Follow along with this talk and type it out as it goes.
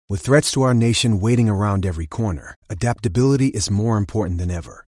With threats to our nation waiting around every corner, adaptability is more important than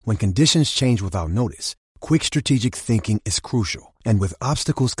ever. When conditions change without notice, quick strategic thinking is crucial. And with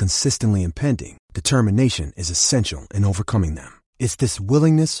obstacles consistently impending, determination is essential in overcoming them. It's this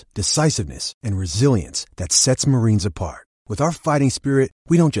willingness, decisiveness, and resilience that sets Marines apart. With our fighting spirit,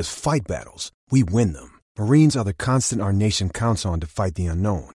 we don't just fight battles, we win them. Marines are the constant our nation counts on to fight the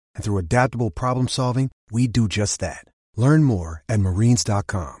unknown. And through adaptable problem solving, we do just that. Learn more at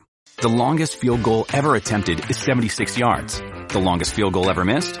marines.com. The longest field goal ever attempted is 76 yards. The longest field goal ever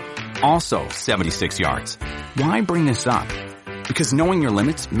missed? Also 76 yards. Why bring this up? Because knowing your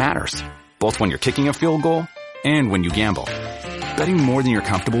limits matters, both when you're kicking a field goal and when you gamble. Betting more than you're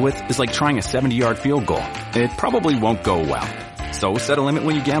comfortable with is like trying a 70-yard field goal. It probably won't go well. So set a limit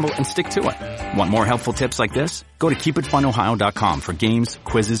when you gamble and stick to it. Want more helpful tips like this? Go to keepitfunohio.com for games,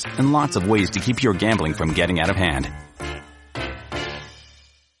 quizzes, and lots of ways to keep your gambling from getting out of hand.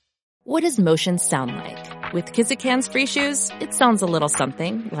 What does motion sound like? With Kizikans free shoes, it sounds a little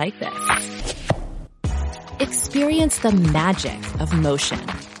something like this. Experience the magic of motion.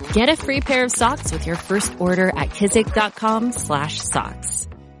 Get a free pair of socks with your first order at kizik.com/socks.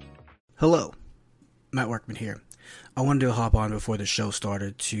 Hello, Matt Workman here. I wanted to hop on before the show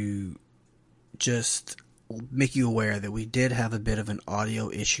started to just make you aware that we did have a bit of an audio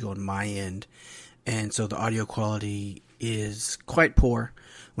issue on my end, and so the audio quality is quite poor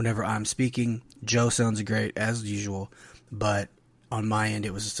whenever I'm speaking. Joe sounds great as usual, but on my end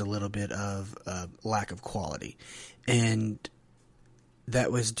it was just a little bit of a lack of quality, and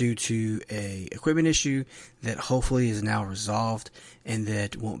that was due to a equipment issue that hopefully is now resolved and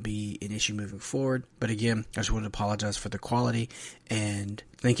that won't be an issue moving forward. But again, I just wanted to apologize for the quality and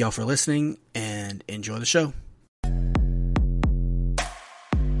thank y'all for listening and enjoy the show.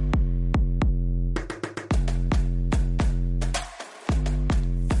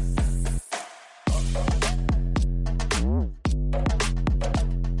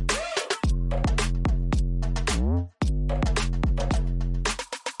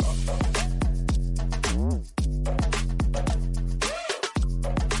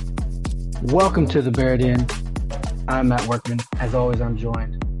 Welcome to the Buried In. I'm Matt Workman. As always, I'm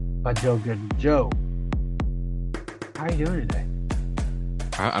joined by Joe Gooden. Joe, how are you doing today?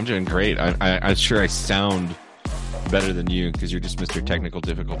 I'm doing great. I'm sure I sound better than you because you're just Mr. Technical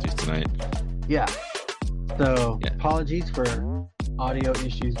Difficulties tonight. Yeah. So, Apologies for audio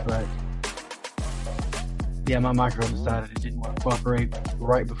issues, but yeah, my microphone decided it didn't want to cooperate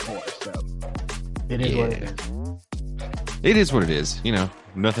right before, so it is what it is. It is what it is. You know,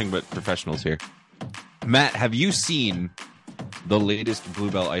 nothing but professionals here. Matt, have you seen the latest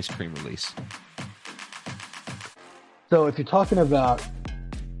Bluebell ice cream release? So if you're talking about,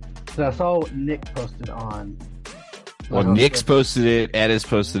 so I saw what Nick posted on. Well, Nick's posted it, Ed has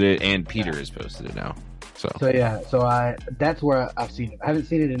posted it, and Peter has posted it now. So that's where I've seen it. I haven't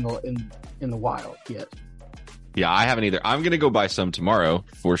seen it in the wild yet. Yeah, I haven't either. I'm gonna go buy some tomorrow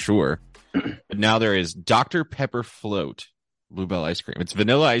for sure. But now there is Dr. Pepper Float Bluebell ice cream. It's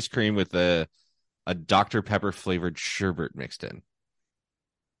vanilla ice cream with a Dr. Pepper flavored sherbet mixed in.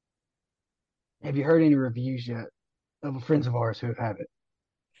 Have you heard any reviews yet of friends of ours who have it?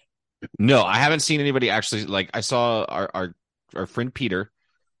 No, I haven't seen anybody actually. Like, I saw our friend Peter.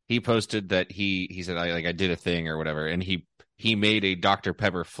 He posted that he said I did a thing or whatever, and he made a Dr.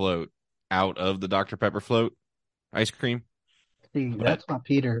 Pepper float out of the Dr. Pepper float ice cream. See, that's not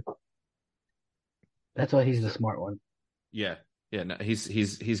Peter. That's why he's the smart one. Yeah. No,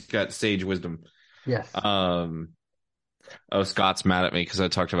 he's got sage wisdom. Yes. Scott's mad at me because I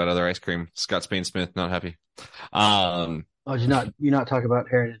talked about other ice cream. Scott Spain Smith not happy. Did you not talk about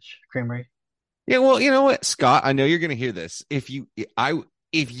Heritage Creamery? Yeah. Well, you know what, Scott? I know you're going to hear this. If you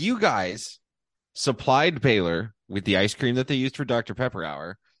guys supplied Baylor with the ice cream that they used for Dr. Pepper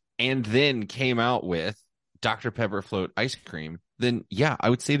Hour, and then came out with Dr. Pepper Float ice cream, then yeah, I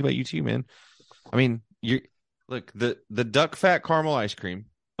would say it about you too, man. I mean, look, the duck fat caramel ice cream,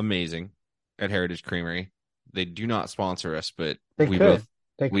 amazing at Heritage Creamery. They do not sponsor us, but they could.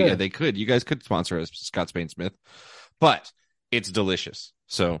 They could. You guys could sponsor us, Scott Spain Smith. But it's delicious.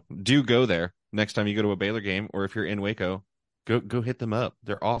 So do go there next time you go to a Baylor game, or if you're in Waco, go hit them up.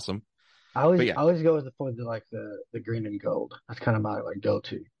 They're awesome. I always go for the green and gold. That's kind of my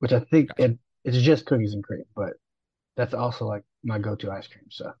go-to, which I think it's just cookies and cream, but that's also like my go-to ice cream.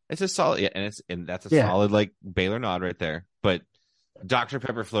 So it's a solid, and that's a solid like Baylor nod right there. But Dr.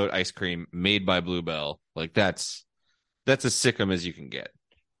 Pepper Float ice cream made by Bluebell, like that's as sickum as you can get.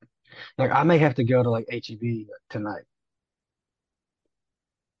 Like, I may have to go to like HEB tonight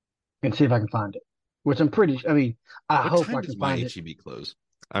and see if I can find it. Which I'm pretty. I mean, I hope I can find it. HEB close?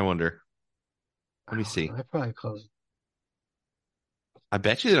 I wonder. I Let me don't know. see. They probably close I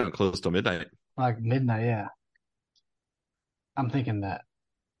bet you they don't close till midnight. like midnight. Yeah, I'm thinking that.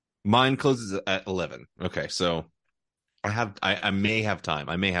 Mine closes at 11. Okay, so I may have time.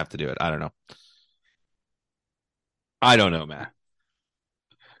 I may have to do it. I don't know. I don't know, Matt.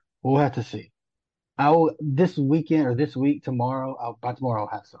 We'll have to see. I will this weekend or this week tomorrow. By tomorrow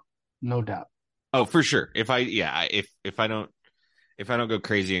I'll have some, no doubt. Oh, for sure. If I don't go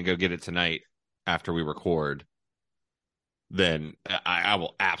crazy and go get it tonight after we record, then I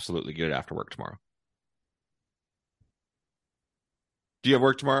will absolutely get it after work tomorrow. Do you have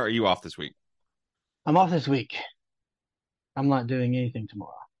work tomorrow? Or are you off this week? I'm off this week. I'm not doing anything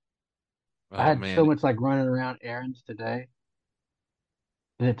tomorrow. I Oh had so man, much like running around errands today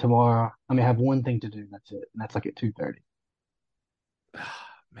that tomorrow I have one thing to do. That's it, and that's like at 2:30.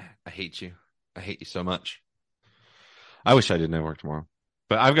 man, I hate you. I hate you so much. I wish I didn't have work tomorrow,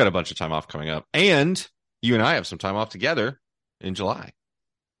 but I've got a bunch of time off coming up, and you and I have some time off together in July.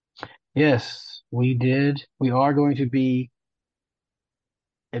 Yes, we did. We are going to be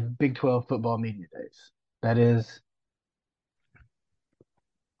at Big 12 football media days. That is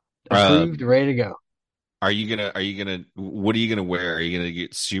approved, Um, ready to go. what are you gonna wear? Are you gonna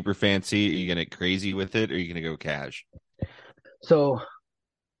get super fancy? Are you gonna get crazy with it? Or are you gonna go cash? So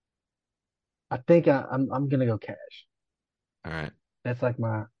I think I'm gonna go cash. All right. That's like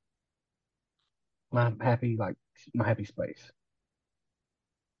my happy my happy space.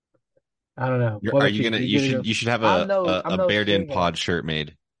 I don't know. What Are about you you? gonna? You gonna go? You should have I'm no a I'm no Bared In shaking it. Pod shirt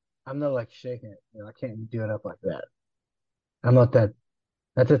made. I'm no like shaking it. I can't do it up like that. I'm not that.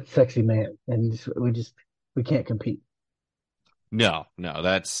 That's a sexy man, and we can't compete. No, no,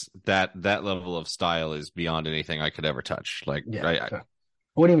 that level of style is beyond anything I could ever touch. Like Yeah, so I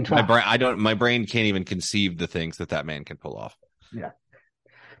wouldn't even my try. brain, my brain can't even conceive the things that man can pull off. Yeah,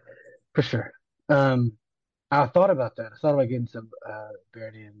 for sure. Um, I thought about that. I thought about getting some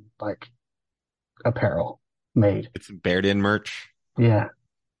Verdian like apparel made. It's Bared In merch. Yeah,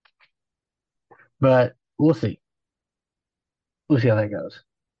 but we'll see. We'll see how that goes.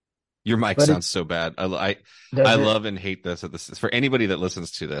 Your mic But it sounds so bad. I does it. love and hate this. At this for anybody that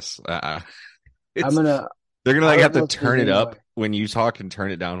listens to this. I'm It's gonna. they're gonna I like don't have know to if it is turn it anyway. up when you talk and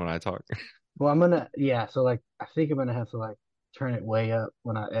turn it down when I talk. Well, I'm gonna. Yeah. So like, I think I'm gonna have to like turn it way up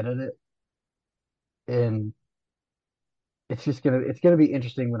when I edit it, and it's gonna be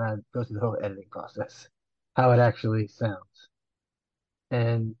interesting when I go through the whole editing process, how it actually sounds.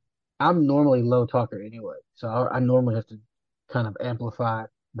 And I'm normally low talker anyway, so I normally have to kind of amplify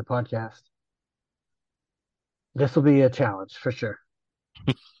the podcast. This will be a challenge for sure.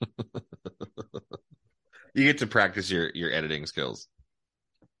 You get to practice your editing skills.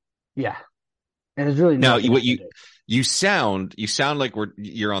 Yeah, and there's really Now, nothing I can do. you sound like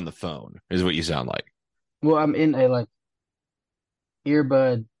you're on the phone is what you sound like. Well, I'm in a like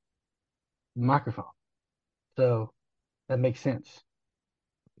earbud microphone, so that makes sense.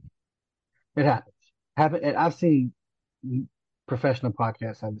 It happens. And I've seen professional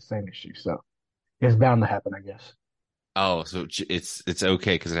podcasts have the same issue, so it's bound to happen, I guess. Oh, so it's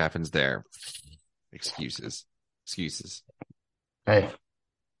okay because it happens there. Excuses, excuses. Hey,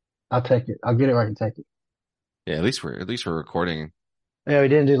 I'll take it. I'll get it where I can take it. Yeah, at least we're recording. Yeah, we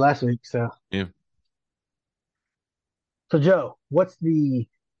didn't do last week, so. Yeah. So Joe, what's the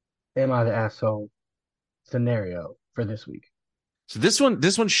am I the asshole scenario for this week? So this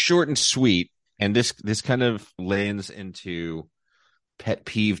one's short and sweet, and this kind of lands into pet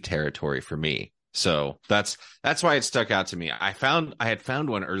peeve territory for me. So that's why it stuck out to me. I had found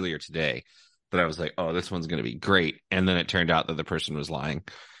one earlier today that I was like, oh, this one's gonna be great, and then it turned out that the person was lying.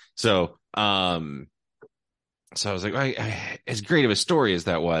 So so I was like, as great of a story as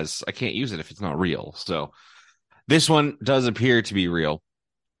that was, I can't use it if it's not real. So this one does appear to be real,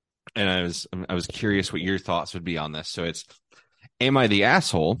 and I was curious what your thoughts would be on this. So it's, am I the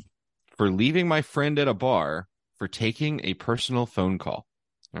asshole for leaving my friend at a bar for taking a personal phone call?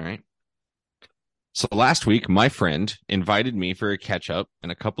 All right. So last week, my friend invited me for a catch up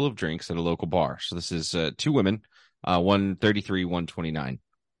and a couple of drinks at a local bar. So this is two women, 133, 129.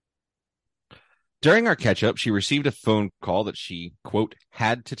 During our catch up, she received a phone call that she, quote,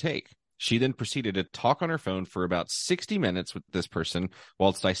 had to take. She then proceeded to talk on her phone for about 60 minutes with this person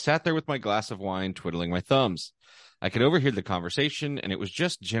whilst I sat there with my glass of wine, twiddling my thumbs. I could overhear the conversation, and it was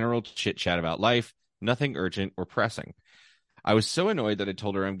just general chit-chat about life, nothing urgent or pressing. I was so annoyed that I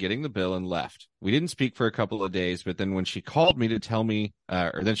told her I'm getting the bill and left. We didn't speak for a couple of days, but then when she called me to tell me,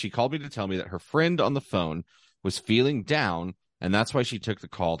 that her friend on the phone was feeling down, and that's why she took the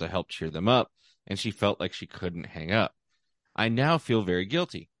call to help cheer them up, and she felt like she couldn't hang up. I now feel very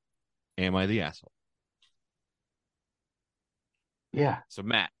guilty. Am I the asshole? Yeah. So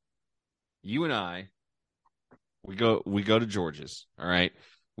Matt, you and I, we go to George's. All right.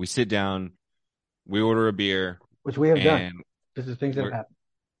 We sit down, we order a beer, Which we have done. and This is things that have happened.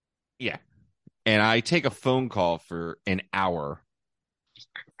 yeah. And I take a phone call for an hour.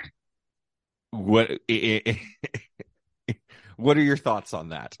 What what are your thoughts on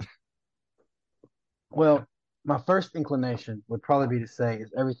that? Well, my first inclination would probably be to say,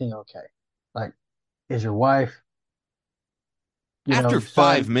 is everything okay? Like, is your wife, After your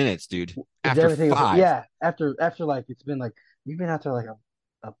son, 5 minutes, dude. is After everything okay? five. Yeah. After like it's been like you've been out there like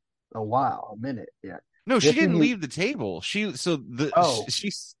a, a while, a minute. Yeah. No, she Just when didn't you leave the table. oh,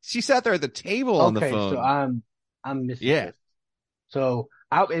 She sat there at the table on the okay, so phone. I'm missing Yeah. this. So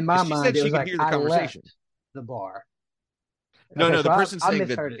in my Because she said mind it she was could like hear the I conversation. left the bar. No, Okay, no, so the person's I saying that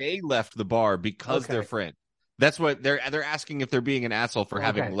misheard it. they left the bar because their Okay. friend. That's what they're asking if they're being an asshole for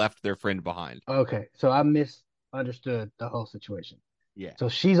having Okay. left their friend behind. Okay. So I misunderstood the whole situation. Yeah. So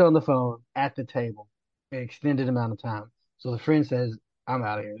she's on the phone at the table an extended amount of time. So the friend says, I'm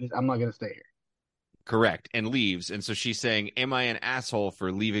out of here. I'm not going to stay here. Correct. And leaves. And so she's saying, am I an asshole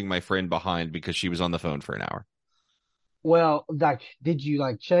for leaving my friend behind because she was on the phone for an hour? Well, like, did you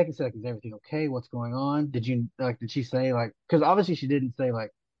like check and say, like, is everything okay? What's going on? Did she say, like, because obviously she didn't say, like,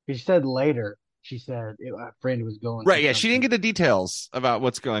 because she said later, she said a friend was going through Right. Yeah. She didn't something. get the details about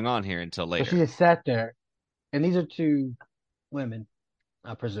what's going on here until So she later. just sat there. And these are two women,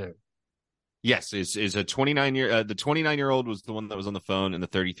 I presume. Yes. Is a the 29-year-old was the one that was on the phone, and the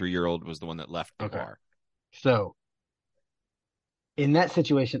 33-year-old was the one that left the Okay. bar. So in that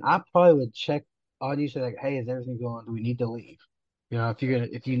situation, I probably would check on you, say like, "Hey, is everything going? Do we need to leave?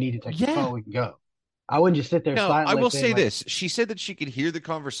 If you need to take the Yeah. call, we can go." I wouldn't just sit there No, I silently will saying say like, this. She said that she could hear the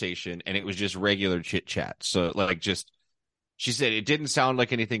conversation and it was just regular chit chat. So she said it didn't sound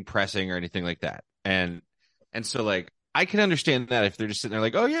like anything pressing or anything like that. And so like I can understand that if they're just sitting there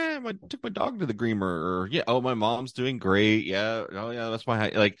like, oh yeah, I took my dog to the groomer, or yeah, oh my mom's doing great. Yeah, oh yeah, that's my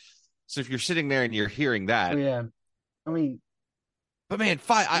like. So if you're sitting there and you're hearing "Oh that, yeah," I mean, but man,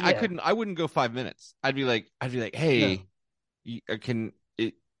 yeah, I wouldn't go 5 minutes. I'd be like, no, hey,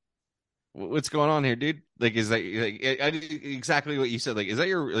 what's going on here, dude? Like, is that like exactly what you said? Like, is that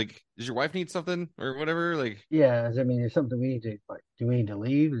your like? Does your wife need something or whatever? Like, yeah. I mean, there's something we need to like. Do we need to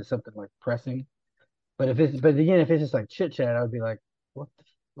leave? Is something like pressing? But again, if it's just like chit chat, I would be like, what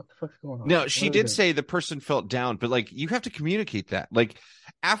the fuck's going on? no, What she are we did doing? say the person felt down, but like, you have to communicate that. Like,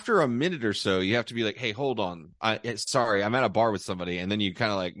 after a minute or so, you have to be like, hey, hold on, sorry, I'm at a bar with somebody, and then you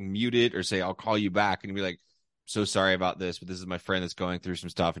kind of like mute it or say, I'll call you back, and you be like, so sorry about this, but this is my friend that's going through some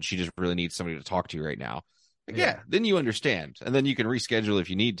stuff, and she just really needs somebody to talk to right now. Like, yeah, then you understand, and then you can reschedule if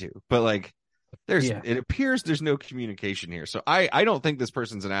you need to. But like, Yeah, it appears there's no communication here. So I don't think this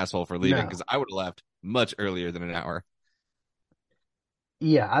person's an asshole for leaving, no, because I would have left much earlier than an hour.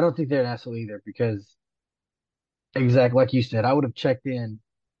 yeah. I don't think they're an asshole either because exactly like you said, I would have checked in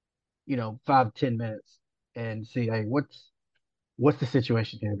 5-10 minutes and see, hey, what's the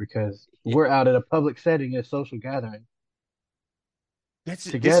situation here? Because Yeah. we're out at a public setting, a social gathering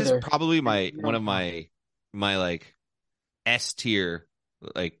This is together, probably and my you're one on the of phone. my like S tier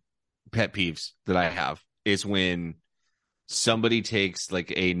like pet peeves that I have is when somebody takes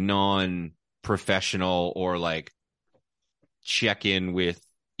like a non professional or like check in with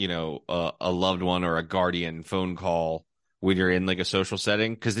a loved one or a guardian phone call when you're in like a social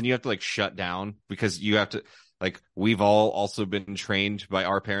setting, because then you have to like shut down, because you have to like, we've all also been trained by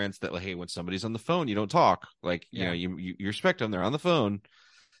our parents that like, hey, when somebody's on the phone you don't talk, like Yeah, you respect them, they're on the phone.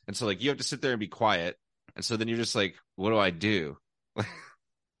 And so like you have to sit there and be quiet, and so then you're just like, what do I do?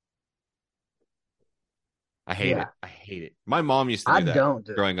 I hate yeah. it. I hate it. My mom used to I do that don't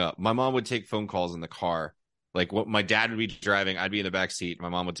do it. growing up. My mom would take phone calls in the car. Like, what my dad would be driving, I'd be in the back seat. My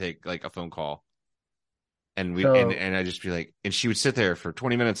mom would take like a phone call, and So, and I'd just be like, and she would sit there for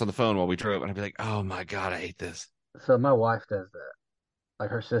 20 minutes on the phone while we drove, and I'd be like, oh my god, I hate this. so my wife does that.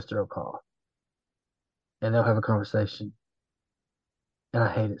 Like her sister will call, and they'll have a conversation, and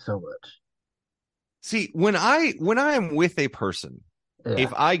I hate it so much. See, when I am with a person, Yeah,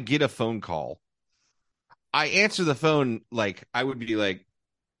 if I get a phone call, I answer the phone like I would be like,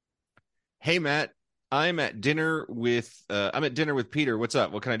 hey Matt, I'm at dinner with Peter. What's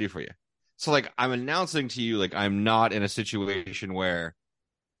up? What can I do for you? So like, I'm announcing to you like I'm not in a situation where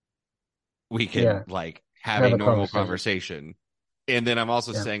we can yeah. like have Have a a normal conversation. conversation. And then I'm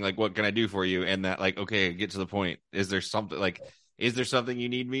also Yeah, saying like, what can I do for you? And that like, okay, get to the point. Is there something you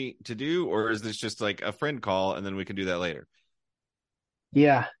need me to do, or is this just like a friend call and then we can do that later?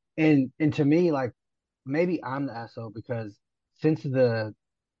 yeah. And to me, like maybe I'm the asshole because since the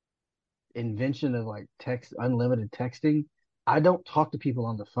invention of like text unlimited texting, I don't talk to people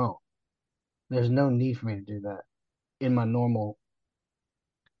on the phone. There's no need for me to do that in my normal,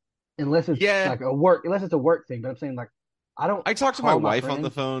 unless it's Yeah, like a work, unless it's a work thing. But I'm saying like I don't I talk to my call my wife on the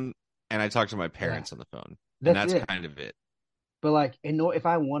friends. phone and I talk to my Yeah, parents on the phone, and that's that's it. kind of it. But like, if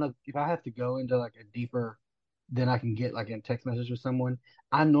I want to, if I have to go into like a deeper, than I can get like in text message with someone,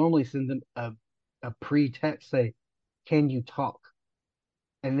 I normally send them a pre-text say, "Can you talk?"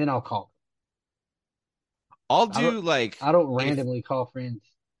 and then I'll call I'll them. I don't do like I don't if randomly call friends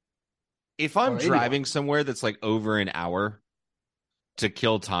if I'm or anyone. driving somewhere that's like over an hour to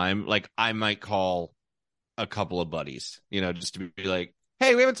kill time, like I might call a couple of buddies, just to be like,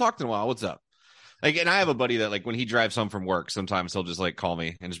 "Hey, we haven't talked in a while. What's up?" Like, and I have a buddy that like when he drives home from work, sometimes he'll just like call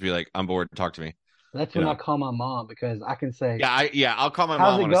me and just be like, "I'm bored. Talk to me." That's You when I know? call my mom because I can say, Yeah, I'll call my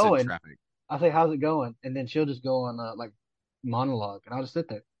 "How's mom it when I sit in going?" traffic. I say, "How's it going?" and then she'll just go on like monologue, and I'll just sit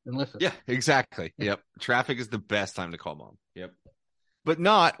there and listen. Yeah, exactly. Yep. Traffic is the best time to call mom. Yep. But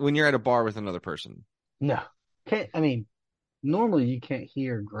not when you're at a bar with another person. No, can't. I mean, normally you can't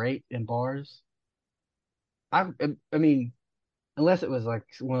hear great in bars. I mean, unless it was like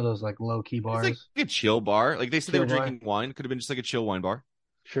one of those like low key It's like bars, a chill bar. Like they said they chill were bar. drinking wine. Could have been just like a chill wine bar.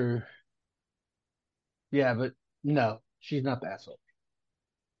 Sure. Yeah, but no, she's not the asshole.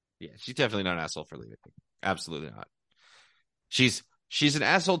 Yeah, she's definitely not an asshole for leaving. Absolutely not. She's an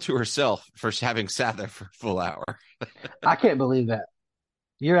asshole to herself for having sat there for a full hour. I can't believe that.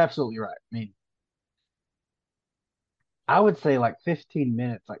 You're absolutely right. I mean, I would say like 15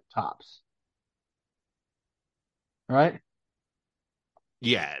 minutes, like tops, right?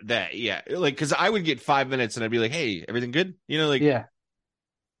 Yeah. Like, cause I would get 5 minutes and I'd be like, "Hey, everything good?" Yeah,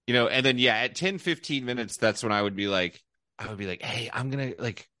 And then yeah, at 10, 15 minutes, that's when I would be like, "Hey, I'm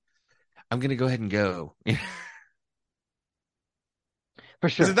gonna go ahead and go." for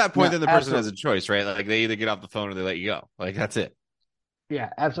Because at sure. that point, No, then the person has absolutely. a choice, right? Like they either get off the phone or they let you go. Like that's it. Yeah,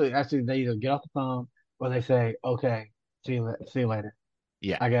 absolutely. Absolutely. They either get off the phone or they say, "Okay, see you later.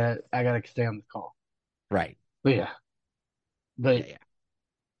 Yeah. I gotta stay on the call." Right. But yeah, Yeah. but Yeah.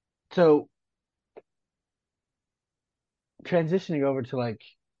 so transitioning over to like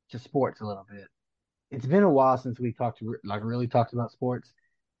to sports a little bit. It's been a while since we talked like really talked about sports.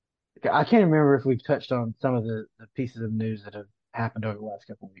 I can't remember if we've touched on some of the pieces of news that have happened over the last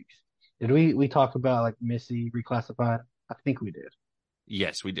couple of weeks. Did we talk about like Missy reclassified? I think we did.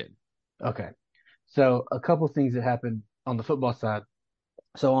 Yes, we did. Okay. So a couple things that happened on the football side.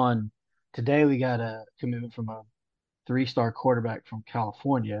 So on today we got a commitment from a three-star quarterback from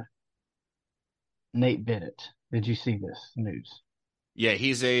California, Nate Bennett. Did you see this news? Yeah,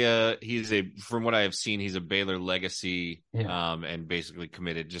 he's a from what I have seen, he's a Baylor legacy, Yeah. and basically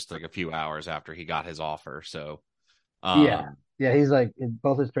committed just like a few hours after he got his offer. So, Yeah. um, Yeah, he's like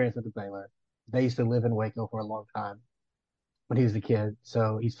both his parents went to Baylor. They used to live in Waco for a long time when he was a kid.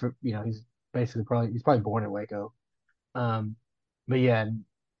 So he's basically he's probably born in Waco. Um, but yeah,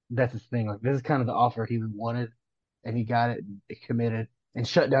 that's his thing. Like this is kind of the offer he wanted, and he got it and it committed and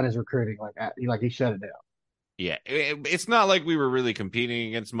shut down his recruiting. He shut it down. yeah, it's not like we were really competing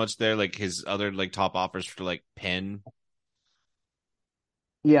against much there. Like his other like top offers for like Penn.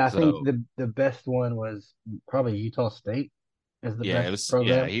 Yeah, I think So the best one was probably Utah State as the yeah, it best was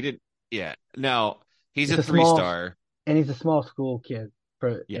yeah, program. he did yeah. Now he's a It's a three small star. and he's a small school kid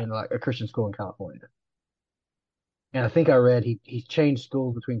Yeah. in like a Christian school in California. And I think I read he changed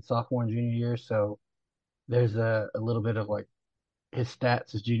schools between sophomore and junior year, so there's a little bit of like his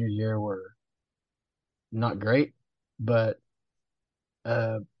stats his junior year were not great, but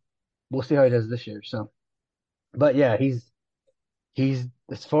uh, we'll see how he does this year. So, but yeah, he's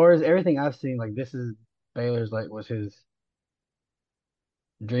as far as everything I've seen, like this is Baylor's like was his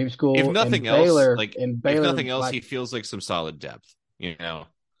dream If school, nothing else, like And if Baylor nothing else, like he feels like some solid depth.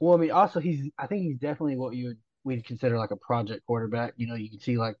 well, I mean, also I think he's definitely what we'd consider like a project quarterback. You can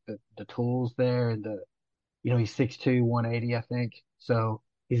see like the tools there and he's 6'2", 180, I think. So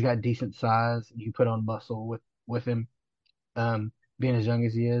he's got decent size. You put on muscle with him, being as young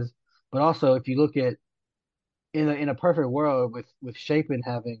as he is. But also, if you look at in a perfect world with Shapen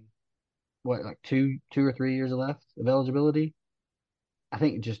having what like 2 or 3 years left of eligibility, I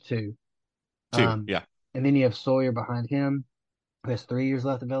think just two. Too. Um, Yeah. and then you have Sawyer behind him who has 3 years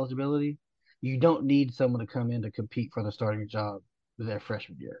left of eligibility. You don't need someone to come in to compete for the starting job their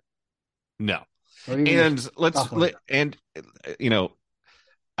freshman year No. or even their And let's sophomore year. and you know,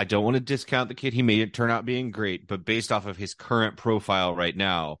 I don't want to discount the kid. He may turn out being great, but based off of his current profile right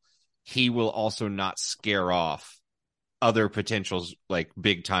now, he will also not scare off other potentials like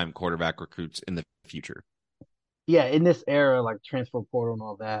big time quarterback recruits in the future. yeah, in this era, like transfer portal and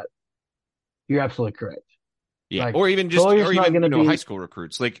all that, you're absolutely correct. Yeah, Like or Sawyer's not even going to high be. school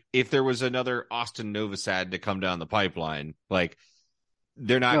recruits. Like if there was another Austin Novosad to come down the pipeline, like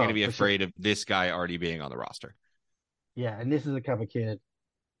they're not going to No, be for sure. afraid of this guy already being on the roster. Yeah, and this is the type of kid,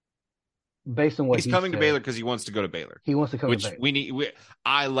 based on what He's he coming to said, Baylor because he wants to go to Baylor, he wants to come to which Baylor. we need.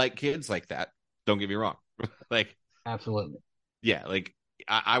 I like kids like that. Don't get me wrong. Like, Absolutely. yeah, like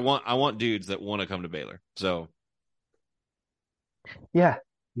I want dudes that want to come to Baylor. So Yeah,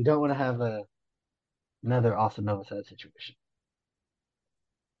 you don't want to have another Austin Novosad situation.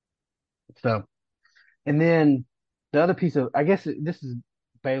 So, and then the other piece of, I guess this is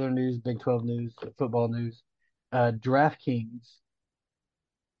Baylor news, Big 12 news, football news. DraftKings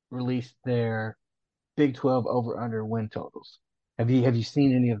released their Big 12 over under win totals. Have you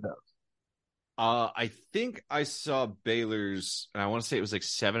seen any of those? I think I saw Baylor's, and I want to say it was like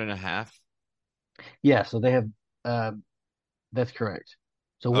 7.5. Yeah, so they have. Uh, that's correct.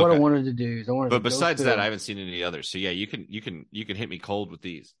 So what I Okay. wanted to do is I wanted to But go besides that, I through haven't seen any others. So yeah, you can hit me cold with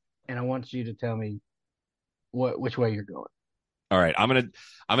these. and I want you to tell me which way you're going. All right, I'm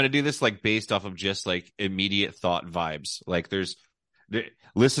gonna do this like based off of just like immediate thought vibes. Like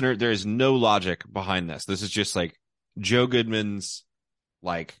listener, there is no logic behind this. This is just like Joe Goodman's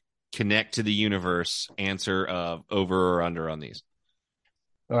like connect to the universe answer of over or under on these.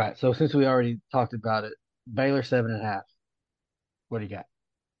 All right. So since we already talked about it, Baylor 7.5. What do you got?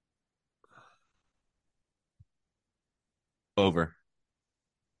 Over.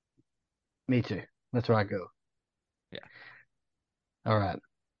 Me too. That's where I go. Yeah. All right.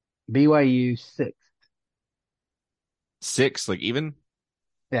 BYU 6. 6, like even.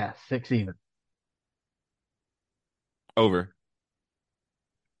 Yeah, 6 even. Over.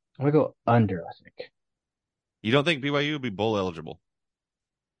 I'm gonna go under, I think. You don't think BYU would be bowl eligible?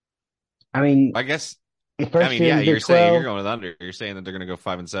 I mean, I guess. I first mean, year in yeah, the you're Big saying if you're 12, going with under, you're saying that they're going to go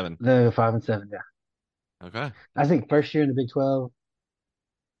 5-7. the 5 and 7. Yeah, Okay. I think first year in the Big 12,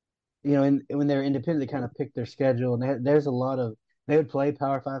 when they're independent, they kind of pick their schedule, and there's a lot of they would play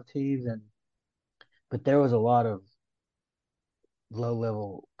Power Five teams, but there was a lot of low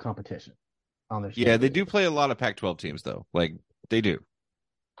level competition on their Yeah, they schedule. do play a lot of Pac-12 teams though. Like they do.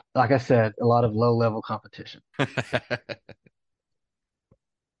 Like I said, a lot of low level competition.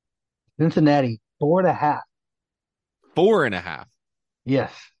 Cincinnati 4.5. 4.5.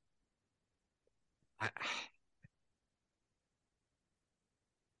 Yes,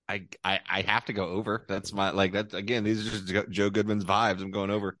 I have to go over. That's my like that again. These are just Joe Goodman's vibes. I'm going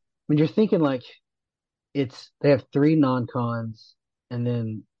over. when you're thinking like they have 3 non-cons and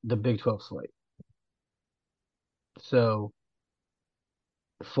then the Big 12 slate. So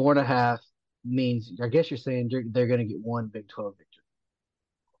 4.5 means I guess you're saying they're going to get one Big 12 victory,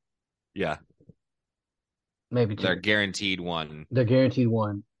 Yeah, maybe they're 2. guaranteed one. They're guaranteed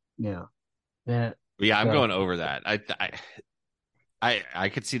one. Yeah. Yeah. But yeah, I'm So going over that. I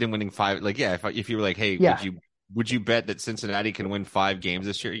could see them winning 5. Like yeah, if you were like, hey, yeah, would you bet that Cincinnati can win 5 games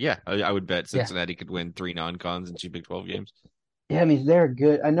this year? Yeah, I would bet yeah, Cincinnati could win 3 non-cons and 2 Big 12 games. yeah. I mean they're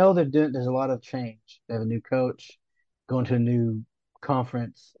good. I know they're doing. There's a lot of change. They have a new coach, going to a new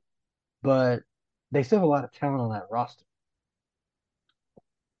conference, but they still have a lot of talent on that roster.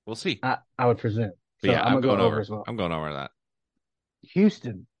 We'll see. I would presume. But So yeah, I'm I'm gonna go going over over. as well. I'm going over that.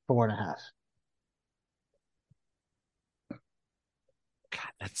 Houston 4.5.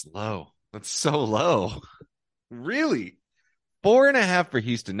 God, that's low. That's so low. Really? 4.5 for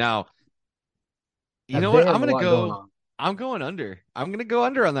Houston. Now, you Now know they what? have a lot going on. I'm going under. I'm going to go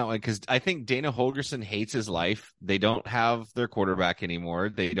under on that one because I think Dana Holgerson hates his life. They don't have their quarterback anymore.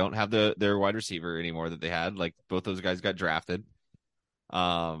 They don't have their wide receiver anymore that they had. Like both those guys got drafted.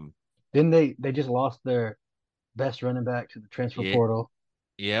 Then they just lost their best running back to the transfer Yeah, portal.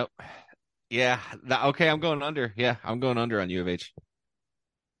 yep. Yeah. Okay, I'm going under. Yeah, I'm going under on U of H.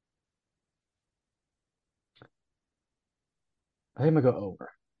 I think I'm gonna go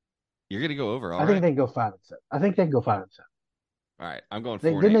over. You're going to go over. All I think right. they can go 5 and 7. I think they can go 5 and 7. All right. I'm going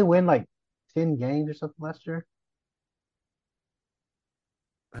They 4 and didn't they 8. win like 10 games or something last year?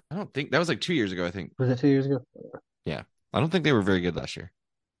 I don't think that was like 2 years ago, I think. Was it 2 years ago? Yeah. I don't think they were very good last year.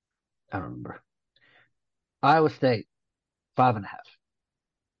 I don't remember. Iowa State 5.5.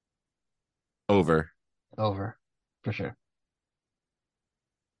 Over. Over for sure.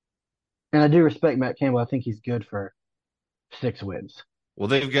 And I do respect Matt Campbell. I think he's good for 6 wins. Well,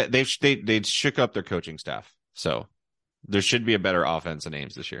 they shook up their coaching staff. So there should be a better offense and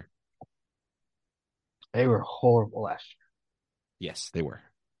Ames this year. They were horrible last year. Yes, they were.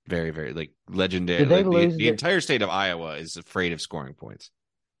 Very, very like legendary. Did they Like, lose the entire state of Iowa is afraid of scoring points.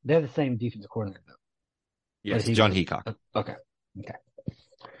 They have the same defensive coordinator though. Or Yes, he John goes, Heacock. okay. Okay.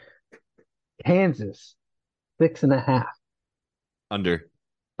 Kansas, 6.5. Under.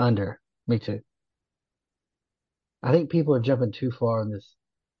 Under. Me too. I think people are jumping too far in this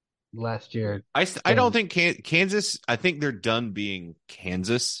last year. I don't think Kansas. I think they're done being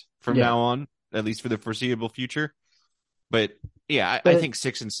Kansas from Yeah. now on, at least for the foreseeable future. But yeah, I But think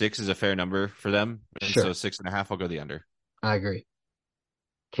 6-6 is a fair number for them, and so sure, 6.5. I'll go the under. I agree.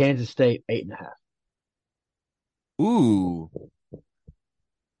 Kansas State, 8.5. Ooh,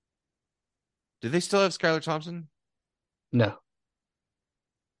 do they still have Skylar Thompson? No.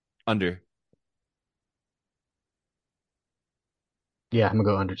 Under. Yeah, I'm gonna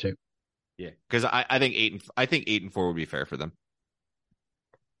go under too. Yeah, because I think 8-4 would be fair for them.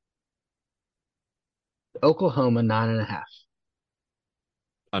 Oklahoma, 9.5.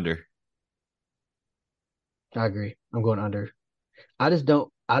 Under. I agree. I'm going under. I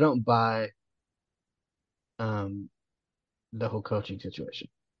don't buy um the whole coaching situation.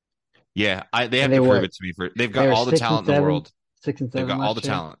 Yeah, they And have they to prove what? it to me. They've They got were all the six and talent in the seven, world. 6 and 7 They've got all the last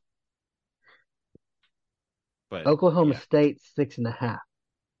year. talent. But Oklahoma yeah, State, 6.5.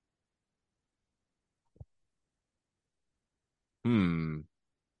 hmm,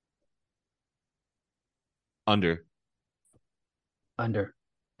 under. Under.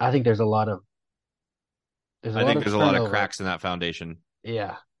 I think there's a I lot think of there's a lot of turnover. cracks in that foundation.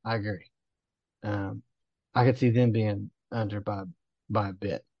 Yeah, I agree. Um, I could see them being under by a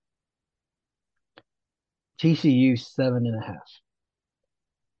bit. TCU, 7.5.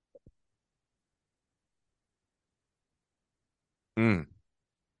 Mm,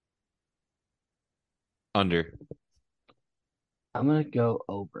 under. I'm gonna go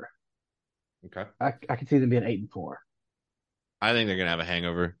over. Okay. I could see them being 8-4. I think they're gonna have a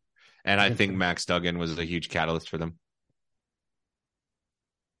hangover, and I Against think them. Max Duggan was a huge catalyst for them.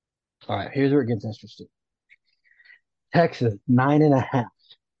 All right, here's where it gets interesting. Texas, 9.5.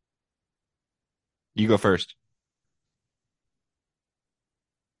 You go first.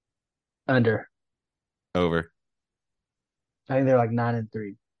 Under. Over. I think they're like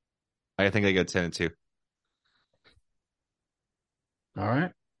 9-3. I think they go 10-2. All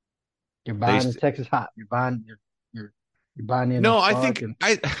right. You're They buying the Texas hot. You're you're buying in no, I Sark think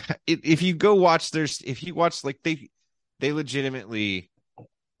and if you go watch if you watch like they legitimately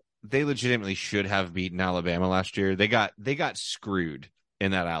should have beaten Alabama last year. They got screwed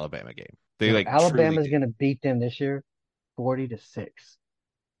in that Alabama game. They no, like truly Alabama's did. gonna beat them this year, 40-6.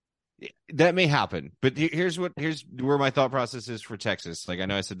 That may happen, but here's where my thought process is for Texas. Like I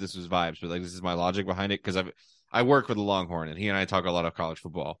know I said this was vibes, but like this is my logic behind it because I work with a Longhorn and he and I talk a lot of college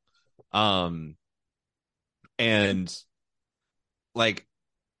football. And like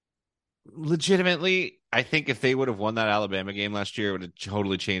legitimately, I think if they would have won that Alabama game last year, it would have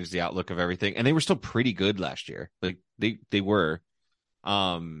totally changed the outlook of everything. And they were still pretty good last year. Like they were.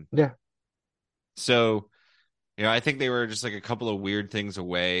 Yeah. So I think they were just like a couple of weird things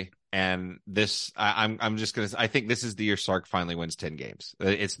away. And this, I'm just gonna. I think this is the year Sark finally wins 10 games.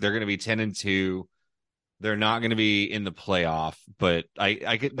 They're gonna be 10-2. They're not going to be in the playoff, but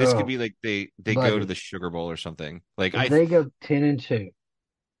I could this could be like they go to buddy. the Sugar Bowl or something. Like If they go 10-2,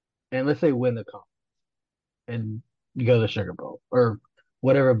 and let's say win the conference, and you go to the Sugar Bowl or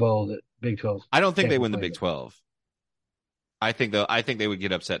whatever bowl that Big 12 I don't think they champion win the plays Big in. 12. I think they would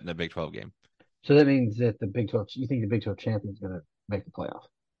get upset in the Big 12 game. So that means that the Big 12, you think the Big 12 champion is going to make the playoff?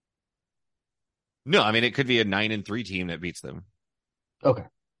 No, I mean it could be a 9-3 team that beats them. Okay,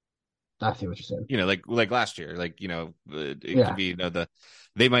 I see what you're saying. Like last year, it Yeah. could be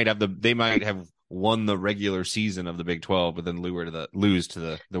they might have won the regular season of the Big 12, but then lose to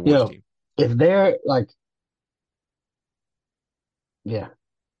the worst team. If they're like, yeah,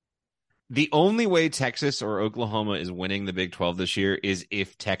 The only way Texas or Oklahoma is winning the Big 12 this year is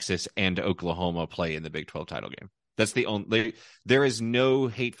if Texas and Oklahoma play in the Big 12 title game. That's the only. There is no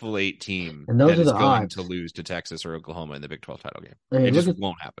Hateful Eight team and those that are is the going odds. to lose to Texas or Oklahoma in the Big 12 title game. I mean, It just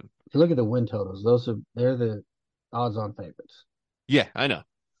won't happen. If you look at the win totals, they're the odds-on favorites. Yeah, I know.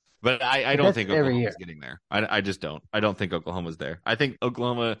 But I don't That's think every Oklahoma's year. getting there. I just don't. I don't think Oklahoma's there. I think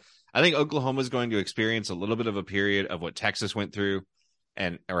Oklahoma's going to experience a little bit of a period of what Texas went through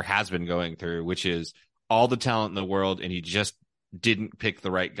or has been going through, which is all the talent in the world, and he just didn't pick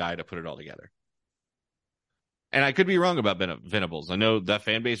the right guy to put it all together. And I could be wrong about Venables. I know that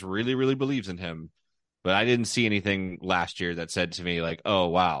fan base really, really believes in him, but I didn't see anything last year that said to me like, "Oh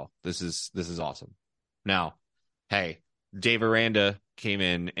wow, this is awesome." Now, hey, Dave Aranda came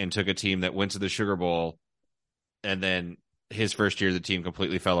in and took a team that went to the Sugar Bowl, and then his first year the team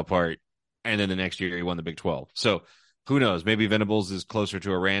completely fell apart, and then the next year he won the Big 12. So who knows? Maybe Venables is closer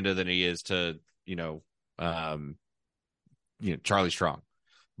to Aranda than he is to um, Charlie Strong,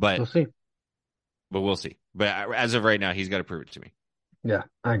 We'll but see. we'll see. But as of right now, he's got to prove it to me. Yeah,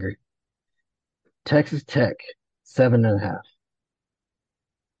 I agree. Texas Tech, 7.5.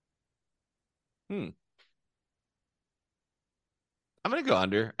 Hmm. I'm gonna go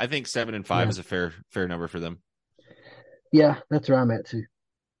under. I think 7-5 Yeah. is a fair number for them. Yeah, that's where I'm at too.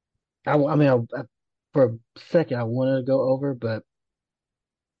 I mean, for a second, I wanted to go over, but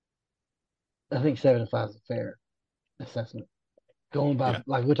I think 7.5 is a fair assessment. Going by, Yeah,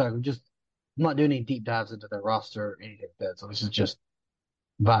 like we're talking, just I'm not doing any deep dives into their roster or anything like that. So this is just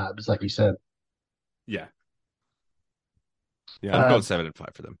vibes, like you said. yeah, yeah. I'm Uh, going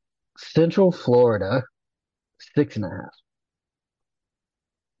 7-5 for them. Central Florida, 6.5.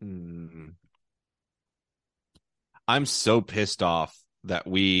 Hmm. I'm so pissed off that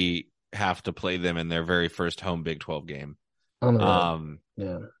we have to play them in their very first home Big 12 game. On the road. Um,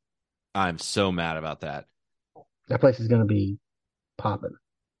 Yeah. I'm so mad about that. That place is going to be popping.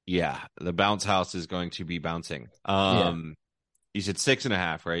 Yeah, the bounce house is going to be bouncing. Yeah. You said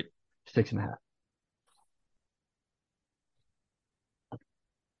 6.5, right? 6.5.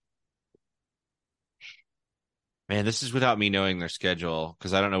 Man, this is without me knowing their schedule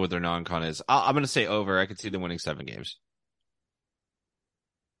because I don't know what their non-con is. I'm going to say over. I could see them winning 7 games.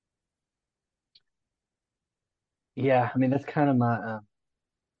 Yeah. I mean, that's kind of my,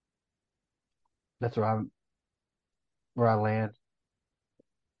 that's where I land.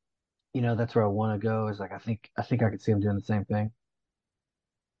 That's where I want to go is like, I think I could see them doing the same thing.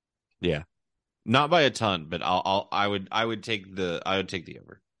 Yeah, not by a ton, but I would take the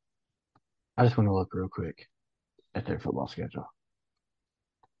over. I just want to look real quick at their football schedule.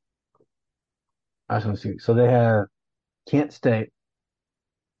 I just want to see. So they have Kent State,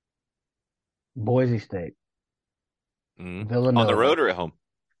 Boise State, On the Villanova. road or at home?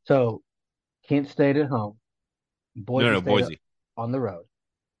 So Kent State at home, No, Boise no, State Boise. on the road.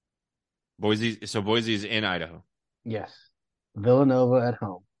 Boise. So Boise's in Idaho. Yes. Villanova at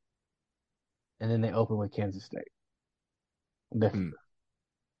home. And then they open with Kansas State. That's, Hmm.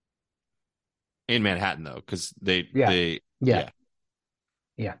 In Manhattan though, because yeah. they Yeah. yeah,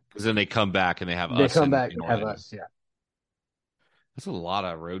 Yeah. because then they come back and they have They us come back in and have Orlando. us. Yeah. That's a lot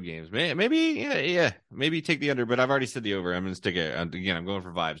of road games. Maybe yeah, maybe take the under, but I've already said the over. I'm going to stick it again. I'm going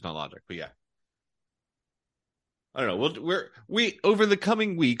for vibes, not logic. But yeah, I don't know. We over the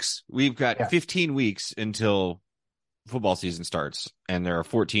coming weeks, we've got Yeah. 15 weeks until football season starts, and there are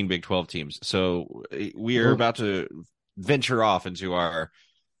 14 Big 12 teams. So we are about to venture off into our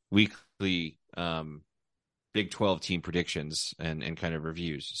weekly Big 12 team predictions and kind of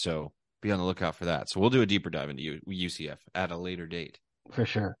reviews. So be on the lookout for that. So we'll do a deeper dive into UCF at a later date. For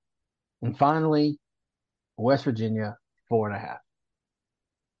sure. And finally, West Virginia, 4.5.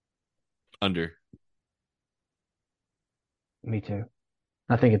 Under. Me too.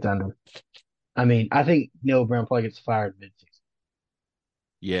 I think it's under. I mean, I think Neil Brown probably gets fired midseason.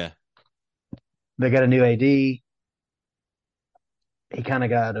 Yeah. They got a new AD. He kind of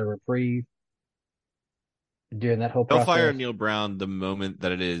got a reprieve during that whole They'll fire process. Neil Brown the moment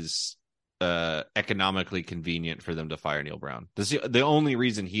that it is economically convenient for them to fire Neil Brown. The only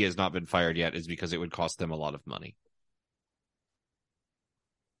reason he has not been fired yet is because it would cost them a lot of money.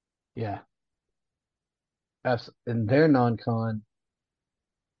 Yeah. And their non-con,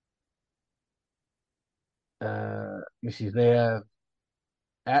 let me see, they have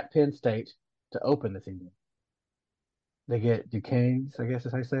at Penn State to open the season. They get Duquesne's, I guess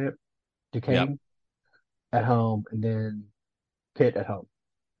is how you say it. Yep. Duquesne at home, and then Pitt at home.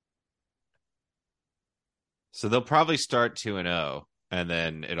 So they'll probably start 2-0, and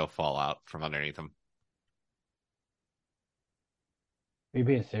then it'll fall out from underneath them. Are you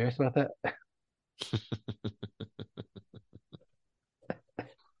being serious about that?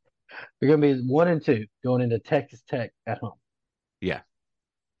 They're going to be 1-2 going into Texas Tech at home. Yeah.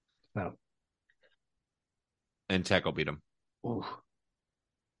 So, And Tech will beat them. oof.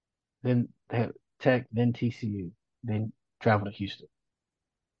 Then they have Tech, then TCU, then travel to Houston.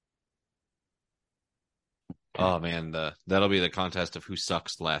 Oh man, that'll be the contest of who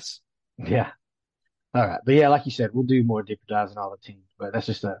sucks less. Yeah. All right. But yeah, like you said, we'll do more deeper dives on all the teams, but that's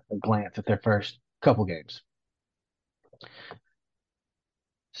just a glance at their first couple games.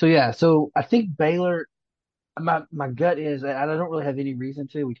 So yeah, so I think Baylor, my gut is, and I don't really have any reason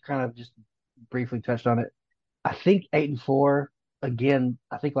to. We kind of just briefly touched on it. I think 8-4 again.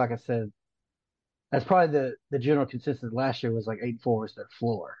 I think, like I said, that's probably the general consensus last year was like 8-4 was their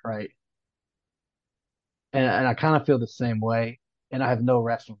floor, right? And I kind of feel the same way, and I have no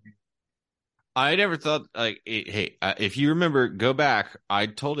rational reason. I never thought hey, if you remember, go back. I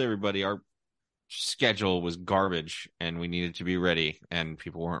told everybody our schedule was garbage and we needed to be ready and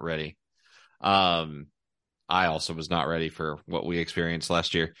people weren't ready. Um, I also was not ready for what we experienced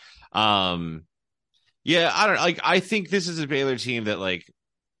last year. Yeah, I don't like. I think this is a Baylor team that like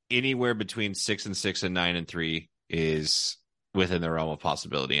anywhere between 6-6 and 9-3 is within the realm of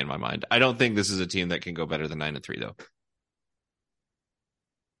possibility in my mind. I don't think this is a team that can go better than 9-3 though.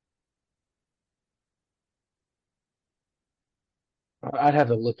 I'd have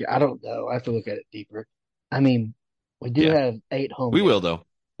to look at. I don't know. I have to look at it deeper. I mean, we do Yeah, have 8 home we will games, though.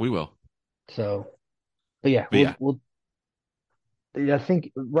 We will. so but yeah, But yeah, we'll. I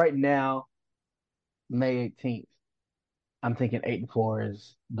think right now, May 18th, I'm thinking 8-4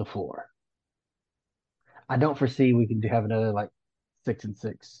 is the floor. I don't foresee we can have another like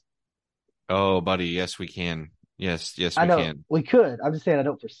 6-6. oh, buddy, yes, we can. Yes, I we know can. we could. I'm just saying I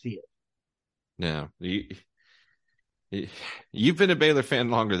don't foresee it. No, you've been a Baylor fan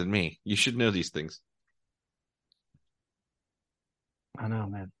longer than me. You should know these things. I know,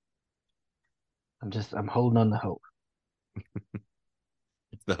 man. I'm holding on to hope.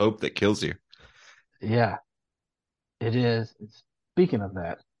 It's the hope that kills you. Yeah, it is. Speaking of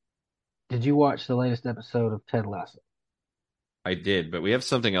that, did you watch the latest episode of Ted Lasso? I did, but we have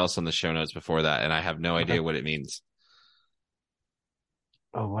something else on the show notes before that, and I have no Okay. idea what it means.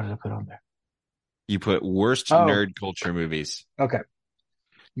 Oh, what did I put on there? You put worst Oh, nerd culture movies. okay,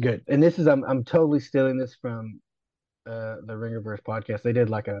 good. And this is I'm totally stealing this from the Ringerverse podcast. They did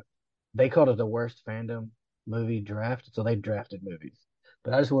they called it the worst fandom movie draft, so they drafted movies.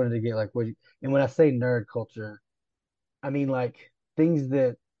 But I just wanted to get like and when I say nerd culture, I mean like things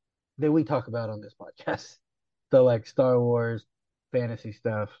that we talk about on this podcast. So like Star Wars, fantasy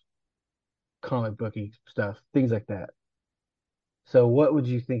stuff, comic booky stuff, things like that. So what would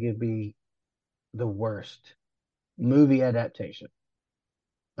you think would be the worst movie adaptation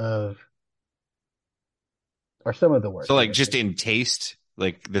of, or some of the So, worst like, just adaptations? in taste,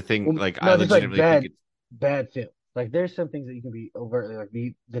 like the thing, Well, like I no, just like legitimately think it's bad film. Like there's some things that you can be overtly like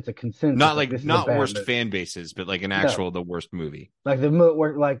that's a consensus. not Like like this is a not bad worst movie. fan bases, but like an No, actual the worst movie. like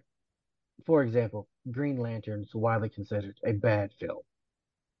like for example, Green Lantern is widely considered a bad film.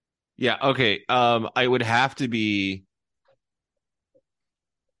 Yeah, okay. I would have to be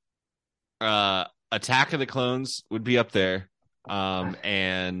Attack of the Clones would be up there.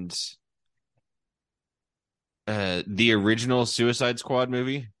 And the original Suicide Squad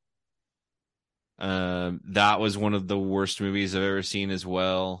movie. That was one of the worst movies I've ever seen as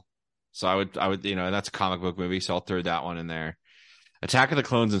well. So I would, and that's a comic book movie, so I'll throw that one in there. Attack of the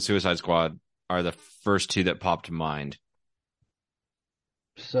Clones and Suicide Squad are the first two that popped to mind.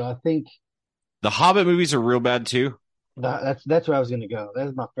 So I think The Hobbit movies are real bad too. that's where I was gonna go.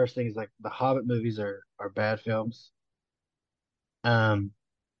 That's my first thing is like the Hobbit movies are bad films. Um,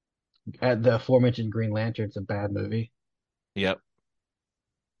 at the aforementioned Green Lantern's a bad movie, Yep.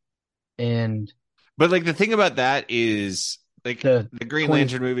 and But like the thing about that is like the the Green 20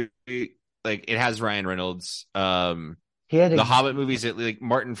 Lantern movie, like it has Ryan Reynolds. he had The a Hobbit movies, like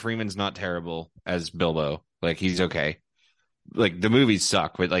Martin Freeman's not terrible as Bilbo. Like he's okay. Like the movies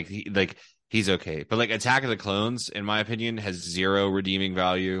suck, but he's okay. But like Attack of the Clones, in my opinion, has zero redeeming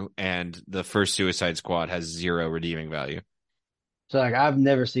value, and the first Suicide Squad has zero redeeming value. so like I've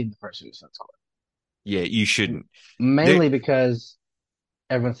never seen the first Suicide Squad, Yeah, you shouldn't. mainly They, because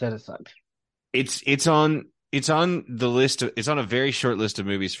everyone said it sucked. it's on the list of, it's on a very short list of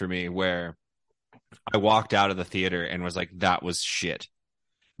movies for me where I walked out of the theater and was like, that was shit.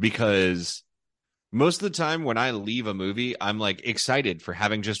 Because most of the time when I leave a movie, I'm like excited for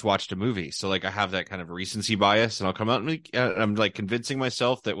having just watched a movie. So like I have that kind of recency bias, and I'll come out and I'm like convincing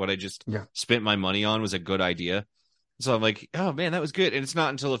myself that what I just Yeah. spent my money on was a good idea. So I'm like, oh man, that was good. And it's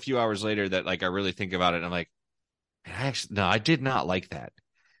not until a few hours later that like I really think about it. And I'm like, man, no, I did not like that.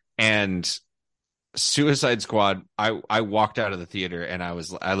 And Suicide Squad, I walked out of the theater and I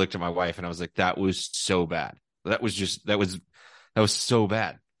looked at my wife and I was like, that was so bad. That was so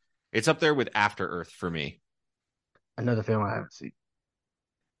bad. It's up there with After Earth for me. Another film I haven't seen.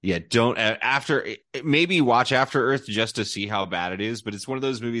 Yeah, don't after maybe watch After Earth just to see how bad it is, but it's one of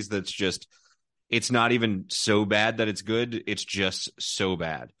those movies that's just it's not even so bad that it's good. It's just so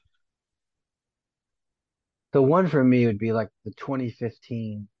bad. The one for me would be like the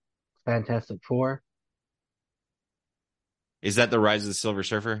 2015 Fantastic Four. Is that the Rise of the Silver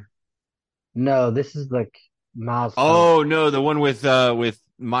Surfer? No, this is like Miles Teller, Oh no, the one with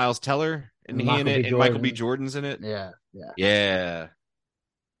Miles Teller and he in Michael B. it and Michael B. Jordan. Jordan's in it. Yeah, yeah. Yeah.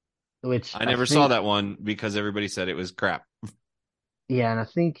 Which I I never saw think, that one because everybody said it was crap. yeah, and I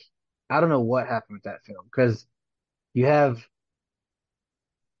think I don't know what happened with that film because you have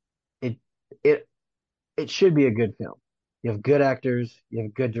it. it should be a good film. You have good actors, you have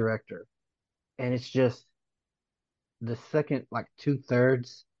a good director, and it's just the second like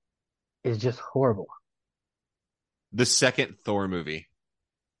 2/3 is just horrible. The second Thor movie.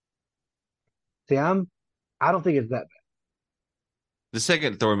 See, I don't think it's that bad. The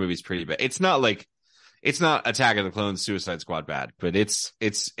second Thor movie is pretty bad. It's not Attack of the Clones, Suicide Squad bad, but it's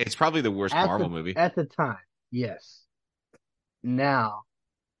probably the worst Marvel movie. At the time, yes. Now,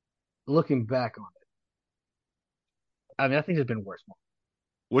 looking back on it, I mean, I think there's been worse ones.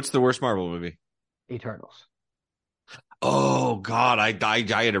 What's the worst Marvel movie? Eternals. Oh God, I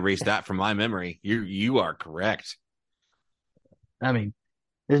had erased that from my memory. You are correct. I mean,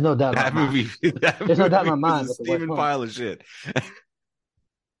 there's no doubt That in my movie. mind. There's no doubt in my mind. A steaming pile of shit.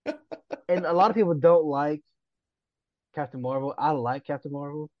 And a lot of people don't like Captain Marvel. I like Captain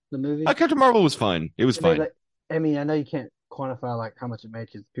Marvel, the movie. Captain Marvel was fun. It was fun. I mean, I know you can't quantify like how much it made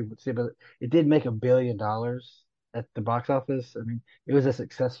because people would see, but it did make $1 billion at the box office. I mean, it was a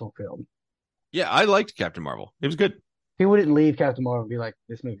successful film. Yeah, I liked Captain Marvel. It was good. People wouldn't leave Captain Marvel and be like,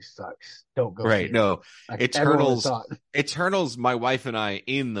 "This movie sucks. Don't go." Right? No, like, Eternals. Eternals. My wife and I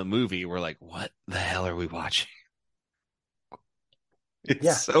in the movie were like, "What the hell are we watching?"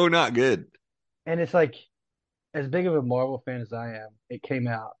 It's so not good. And it's like, as big of a Marvel fan as I am, it came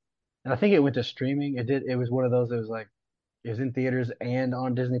out, and I think it went to streaming. It did. It was one of those. It was like, it was in theaters and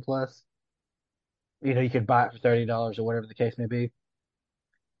on Disney Plus. You know, you could buy it for $30 or whatever the case may be.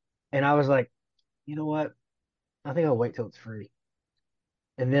 And I was like, you know what? I think I'll wait till it's free.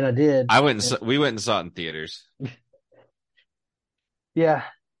 And then I did. We went and saw it in theaters. Yeah,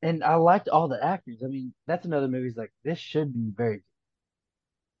 and I liked all the actors. I mean, that's another movie's like this should be very good.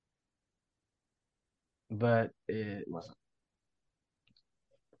 But it wasn't.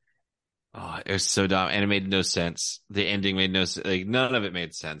 Oh, it was so dumb, and it made no sense. The ending made no sense. Like none of it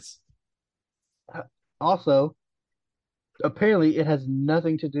made sense. Also, apparently, it has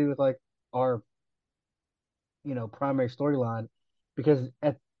nothing to do with like our, primary storyline, because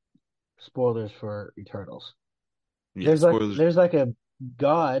spoilers for Eternals. Yeah, there's like a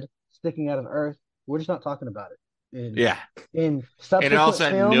god sticking out of Earth. We're just not talking about it. In subsequent and it also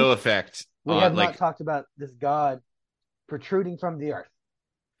had films, no effect. We have not talked about this god protruding from the Earth.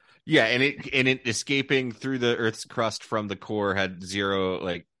 Yeah, and it escaping through the Earth's crust from the core had zero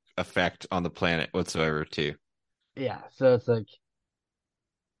like effect on the planet whatsoever, too. Yeah, so it's like,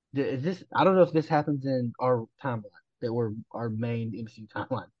 is this? I don't know if this happens in our timeline that we're our main MCU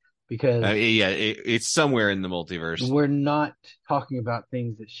timeline, because it's somewhere in the multiverse. We're not talking about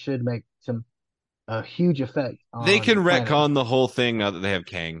things that should make a huge effect. They can retcon the whole thing now that they have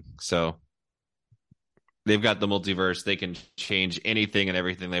Kang, so. They've got the multiverse. They can change anything and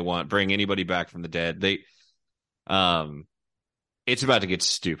everything they want. Bring anybody back from the dead. It's about to get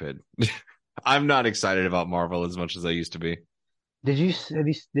stupid. I'm not excited about Marvel as much as I used to be. Did you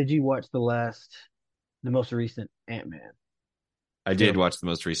watch the most recent Ant-Man? I did watch the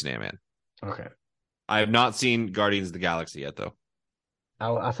most recent Ant-Man. Okay. I have not seen Guardians of the Galaxy yet, though.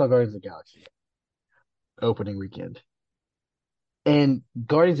 I saw Guardians of the Galaxy opening weekend, and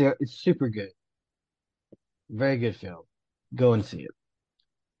Guardians is super good. Very good film. Go and see it.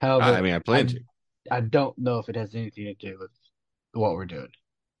 However, I plan to. I don't know if it has anything to do with what we're doing.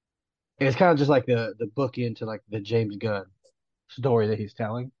 It's kind of just like the book into like the James Gunn story that he's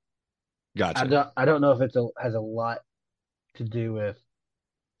telling. Gotcha. I don't know if has a lot to do with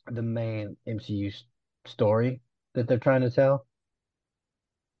the main MCU story that they're trying to tell.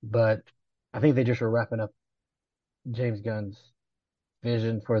 But I think they just were wrapping up James Gunn's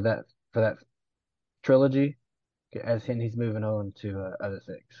vision for that trilogy, as he's moving on to other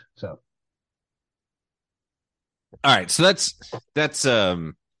things. So, all right, so that's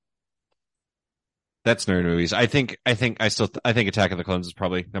nerd movies. I think Attack of the Clones is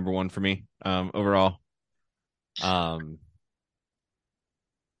probably number one for me overall. I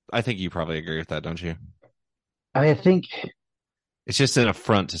think you probably agree with that, don't you? I think it's just an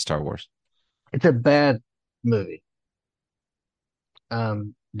affront to Star Wars. It's a bad movie.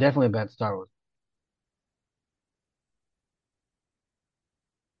 Definitely a bad Star Wars.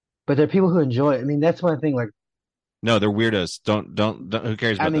 But there are people who enjoy it. I mean, that's one thing. Like, no, they're weirdos. Don't. Who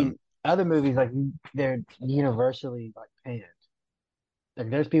cares about them? Other movies like they're universally like panned.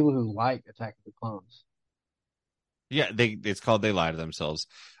 Like, there's people who like Attack of the Clones. Yeah, it's called They Lie to Themselves.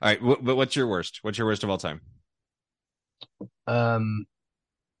 All right, but what's your worst? What's your worst of all time? I'd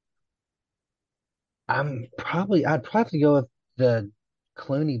probably go with the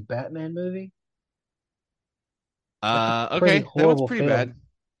Clooney Batman movie. Okay, that one's pretty bad.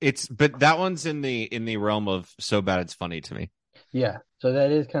 But that one's in the realm of so bad it's funny to me. Yeah, so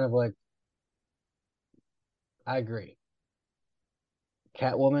that is kind of like I agree.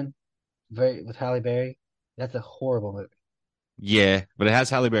 Catwoman, very with Halle Berry. That's a horrible movie. Yeah, but it has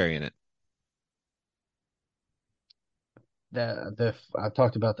Halle Berry in it. The I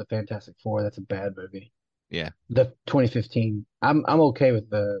talked about the Fantastic Four. That's a bad movie. Yeah. The 2015. I'm okay with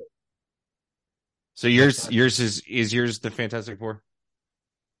So the yours is yours the Fantastic Four?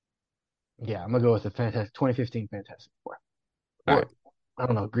 yeah. I'm gonna go with the Fantastic 2015 Fantastic Four. All right. Or I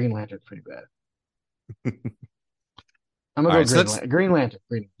don't know. Green Lantern's pretty bad. I'm All gonna go right, so Green that's Lantern. Green Lantern.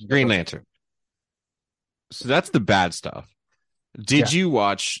 Green. That's Green what I'm Lantern. So that's the bad stuff. Yeah, Did you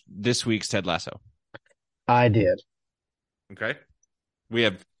watch this week's Ted Lasso? I did. Okay. We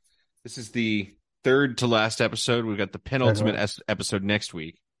have this is the third to last episode. We've got the Third penultimate last. episode next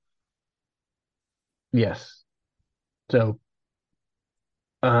week. Yes. So,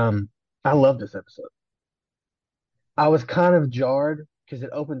 um, I love this episode. I was kind of jarred because it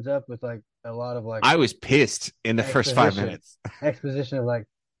opens up with like a lot of like I was pissed in the first five exposition, minutes. exposition of like,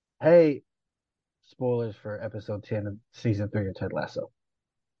 hey, spoilers for episode 10 of season 3 of Ted Lasso.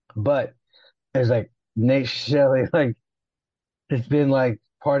 But it's like Nate Shelley, like it's been like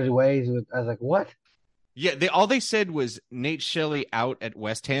parted ways with. I was like, what? Yeah, they all they said was Nate Shelley out at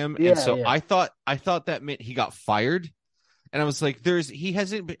West Ham, and Yeah, so yeah, I thought that meant he got fired, and I was like, he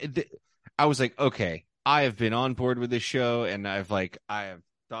hasn't. I was like, okay, I have been on board with this show, and I have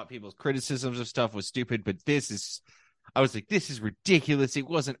thought people's criticisms of stuff was stupid, but I was like, this is ridiculous. It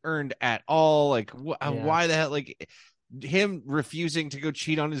wasn't earned at all. Like, yeah, why the hell? Like, him refusing to go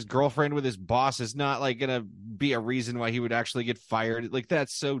cheat on his girlfriend with his boss is not like gonna be a reason why he would actually get fired. Like,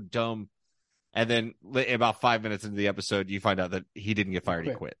 that's so dumb. And then about 5 minutes into the episode, you find out that he didn't get he fired.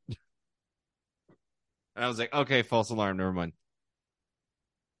 He quit. quit. And I was like, okay, false alarm. Never mind.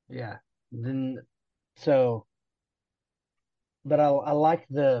 Yeah. Then so, but I like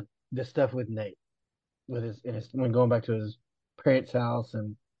the stuff with Nate with his when going back to his parents' house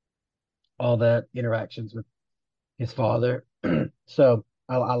and all that interactions with his father. So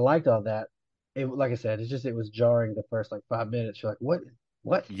I liked all that. It like I said, it's just it was jarring the first like 5 minutes. You're like, what?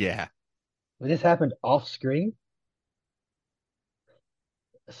 What? Yeah. This happened off screen.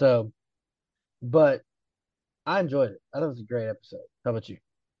 So, but I enjoyed it. I thought it was a great episode. How about you?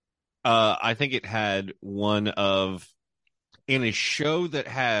 I think it had one of, in a show that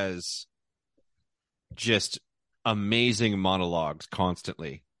has just amazing monologues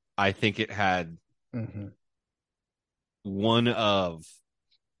constantly, I think it had Mm-hmm. one of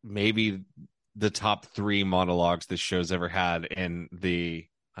maybe the top three monologues this show's ever had in the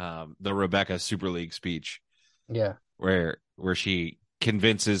Rebecca Super League speech, Yeah. where she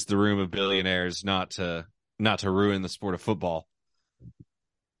convinces the room of billionaires not to ruin the sport of football.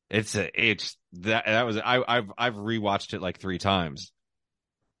 It's that was I've rewatched it like three times,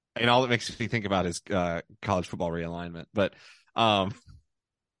 and all it makes me think about is college football realignment. Um,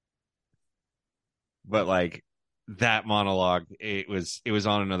 but like that monologue, it was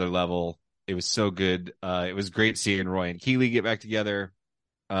on another level. It was so good. It was great seeing Roy and Keeley get back together.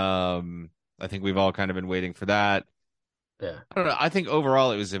 I think we've all kind of been waiting for that. Yeah. I don't know. I think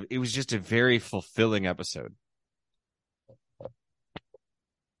overall it was just a very fulfilling episode.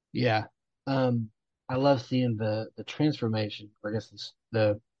 Yeah. Um, I love seeing the transformation, or I guess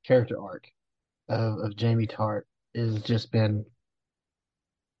the character arc of Jamie Tart has just been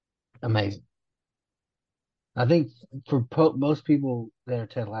amazing. I think for most people that are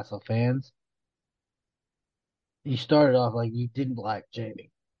Ted Lasso fans, you started off like you didn't like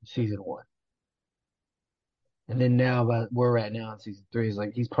Jamie in season 1, and then now about where we're at now in season 3 is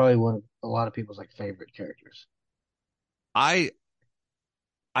like he's probably one of a lot of people's like favorite characters. I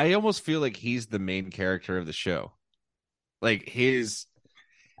I almost feel like he's the main character of the show. Like he's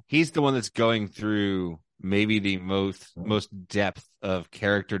the one that's going through maybe the most depth of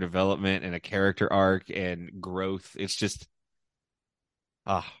character development and a character arc and growth. It's just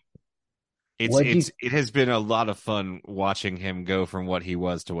ah What do you? it has been a lot of fun watching him go from what he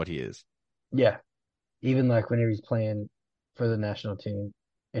was to what he is. Yeah, even like whenever he's playing for the national team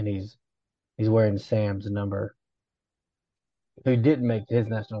and he's wearing Sam's number, who didn't make his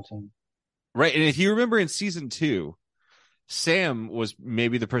national team. Right. And if you remember in season 2, Sam was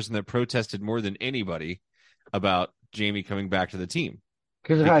maybe the person that protested more than anybody about Jamie coming back to the team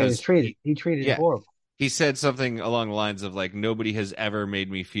Because of how he was because treated. He treated him yeah, horrible. he said something along the lines of like, nobody has ever made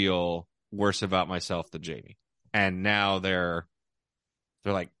me feel worse about myself than Jamie. And now they're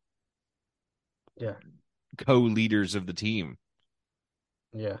like Yeah. co-leaders of the team.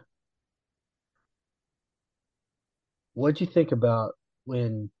 Yeah. What'd you think about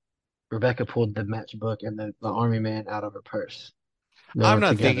when Rebecca pulled the matchbook and the army man out of her purse? No, I'm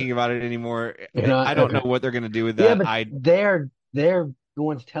not together. thinking about it anymore. You're not I don't know okay. what they're going to do with Yeah, that. but I they're the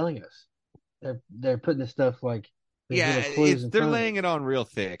ones telling us. They're putting this stuff like these Yeah, little clues it's in they're front of laying us. it on real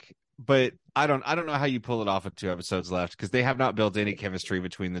thick, but I don't know how you pull it off with 2 episodes left because they have not built any chemistry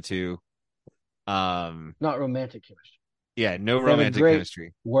between the two. Um, Not romantic chemistry. yeah, no They have a romantic great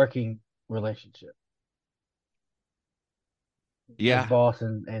chemistry. working relationship as Yeah, boss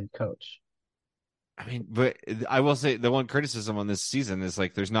and coach. I mean, but I will say the one criticism on this season is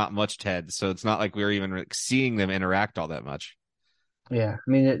like there's not much Ted, so it's not like we're even like, seeing them interact all that much. Yeah,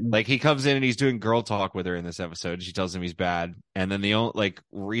 I mean, Like he comes in and he's doing girl talk with her in this episode. She tells him he's bad, and then the only like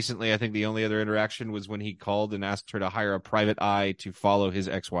recently, I think the only other interaction was when he called and asked her to hire a private eye to follow his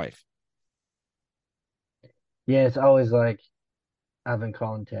ex-wife. yeah, it's always like I've been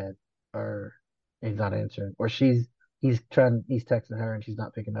calling Ted, or he's not answering, or he's texting her and she's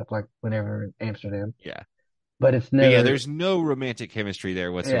not picking up, like whenever in Amsterdam. Yeah. But it's But yeah, never, there's no romantic chemistry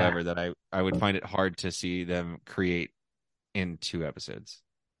there yeah, whatsoever that I would find it hard to see them create in 2 episodes.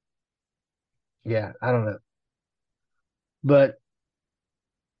 yeah, I don't know. But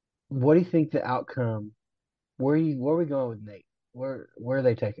what do you think the outcome? Where are we going with Nate? Where are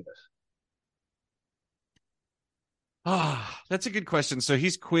they taking us? Ah, that's a good question. So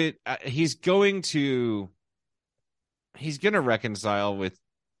he's quit. He's going to reconcile with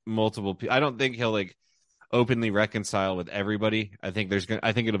multiple people. I don't think he'll like openly reconcile with everybody. I think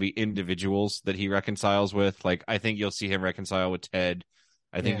it'll be individuals that he reconciles with. Like I think you'll see him reconcile with Ted.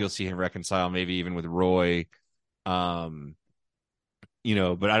 I think Yeah, you'll see him reconcile maybe even with Roy. Um,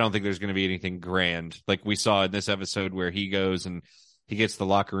 but I don't think there's going to be anything grand like we saw in this episode where he goes and he gets the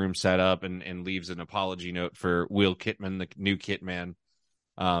locker room set up and leaves an apology note for Will Kitman, the new Kit Man.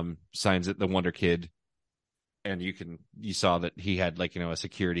 Signs it the Wonder Kid, and you saw that he had like a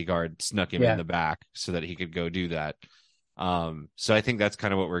security guard snuck him in yeah, the back so that he could go do that. So I think that's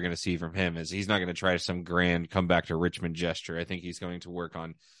kind of what we're going to see from him is he's not going to try some grand come back to Richmond gesture. I think he's going to work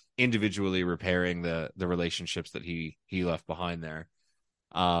on individually repairing the relationships that he left behind there.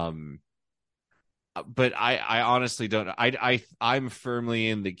 Um, but I honestly don't. I'm firmly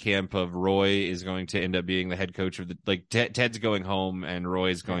in the camp of Roy is going to end up being the head coach of the like Ted's going home and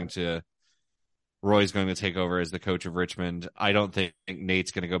yeah. Roy's going to take over as the coach of Richmond. I don't think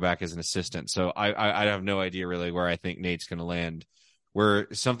Nate's going to go back as an assistant. So I have no idea really where I think Nate's going to land. Where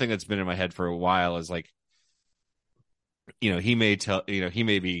something that's been in my head for a while is like, he may tell, he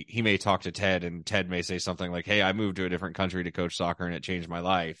may talk to Ted and Ted may say something like, "Hey, I moved to a different country to coach soccer and it changed my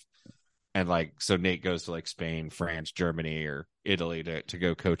life." And like, so Nate goes to like Spain, France, Germany, or Italy to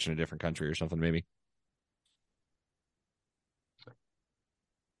go coach in a different country or something, maybe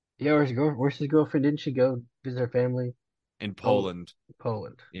Yeah, where's his girlfriend? Didn't she go visit her family? in Poland. Poland.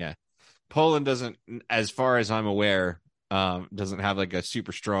 Poland. Yeah. Poland doesn't, as far as I'm aware, doesn't have like a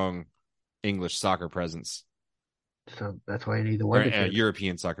super strong English soccer presence So that's why you need the or Wonder a Kid.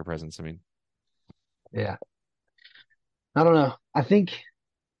 European soccer presence. I mean, Yeah. I don't know. I think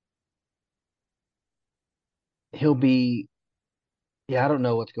he'll be. Yeah, I don't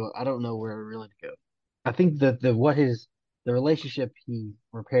know what's going. I don't know where really to go. I think the relationship he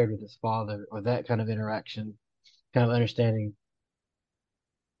repaired with his father, or that kind of interaction, kind of understanding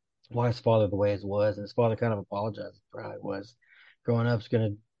why his father the way it was, and his father kind of apologized for how it was growing up, is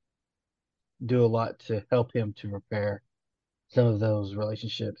going to do a lot to help him to repair some of those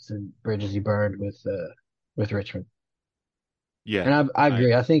relationships and bridges he burned with Richmond. yeah, And I I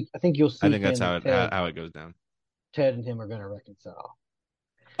agree. I think you'll I see think that's him how and it Ted how it goes down. Ted and him are going to reconcile.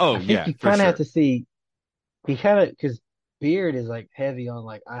 I Oh think yeah, you for kind of have sure. to see he kind of because Beard is like heavy on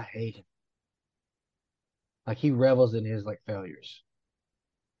like I hate him. Like he revels in his like failures.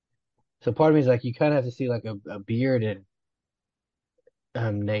 So part of me is like you kind of have to see like a Beard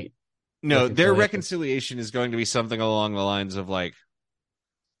and Nate No, their reconciliation. reconciliation is going to be something along the lines of like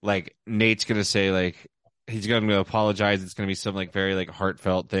Nate's gonna say like he's going to apologize. It's going to be some like very like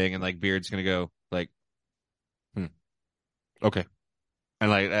heartfelt thing, and like Beard's going to go like, hmm, okay,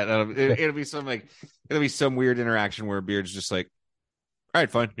 and like it'll be some like it'll be some weird interaction where Beard's just like, all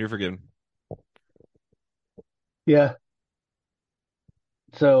right, fine, you're forgiven. Yeah.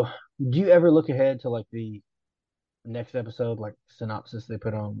 So do you ever look ahead to like the next episode, like synopsis they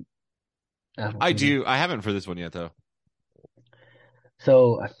put on Apple I TV? do. I haven't for this one yet though.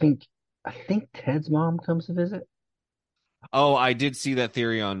 So I think Ted's mom comes to visit. Oh, I did see that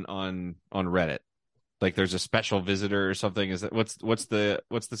theory on Reddit. Like there's a special visitor or something. Is that what's the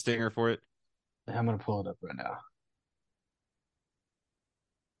stinger for it? I'm gonna pull it up right now.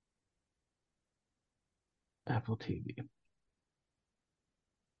 Apple TV.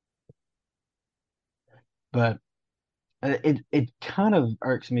 But It kind of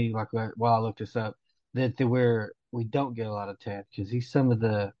irks me like while I look this up that we don't get a lot of Ted because he's some of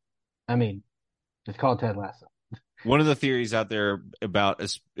the. I mean, it's called Ted Lasso. One of the theories out there about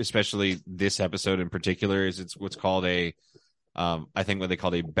especially this episode in particular is it's what's called a I think what they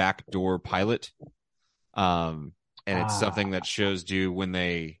call a backdoor pilot. And it's Ah, something that shows do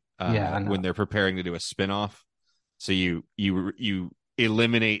yeah, I when know. they're preparing to do a spinoff. So you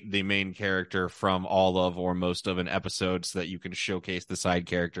eliminate the main character from all of or most of an episode so that you can showcase the side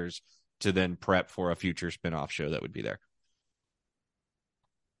characters to then prep for a future spinoff show that would be there.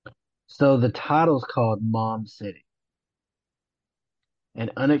 So the title's called Mom City.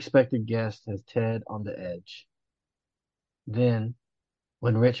 An unexpected guest has Ted on the edge. Then,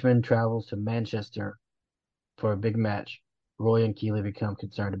 when Richmond travels to Manchester for a big match, Roy and Keeley become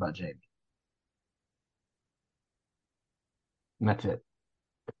concerned about Jamie. And that's it.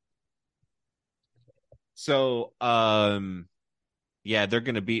 So yeah, they're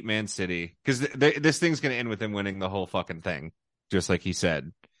gonna beat Man City because this thing's gonna end with them winning the whole fucking thing, just like he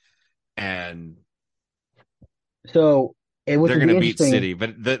said. And So, which they're would going be to beat interesting City.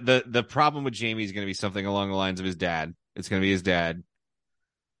 But the problem with Jamie is going to be something along the lines of his dad. It's going to be his dad.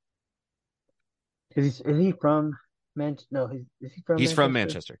 is he from No, is he from He's from Manchester?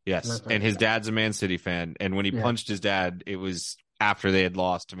 Manchester, yes, and his Okay. dad's a Man City fan. And when he Yeah, punched his dad, it was after they had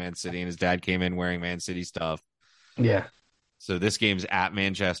lost to Man City, and his dad came in wearing Man City stuff. yeah. So this game's at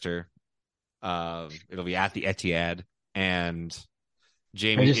Manchester. It'll be at the Etihad, and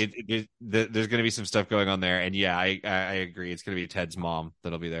I Jamie. just There's going to be some stuff going on there, and yeah, I agree. It's going to be Ted's mom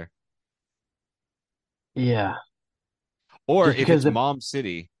that'll be there, yeah, or just if because it's the Mom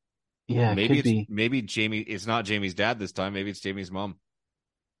City. yeah, it could be, Maybe Jamie. It's not Jamie's dad this time. Maybe it's Jamie's mom.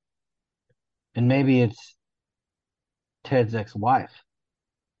 and maybe it's Ted's ex-wife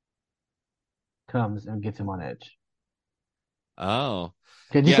comes and gets him on edge. Oh,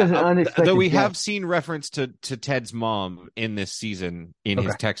 Okay, just yeah. as an Though unexpected we have guest. seen reference to Ted's mom in this season in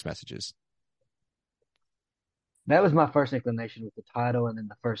Okay, his text messages. that was my first inclination with the title, and then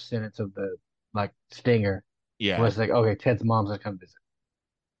the first sentence of the like stinger Yeah, was like, okay, Ted's mom's gonna come visit,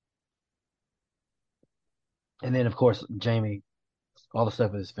 and then of course Jamie, all the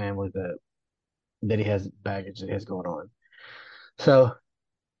stuff with his family that he has baggage that he has going on. So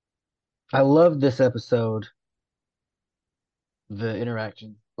I love this episode, the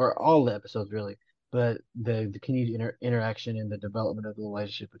interaction, or all the episodes really, but the continued interaction and the development of the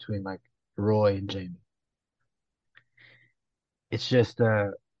relationship between like Roy and Jamie. It's just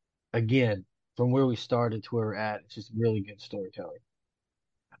again from where we started to where we're at. It's just really good storytelling.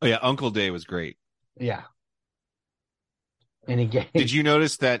 oh yeah. Uncle Day was great. Yeah, and he Did gave. you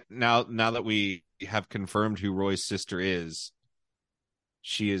notice that now that we have confirmed who Roy's sister is,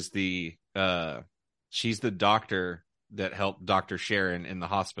 she is she's the doctor that helped Dr. Sharon in the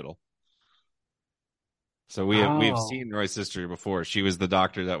hospital. So we have Oh, seen Roy's sister before. She was the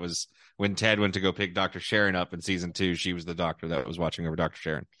doctor that was when Ted went to go pick Dr. Sharon up in season 2. She was the doctor that was watching over Dr.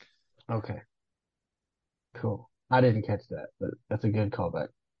 Sharon. okay, cool. I didn't catch that, but that's a good callback.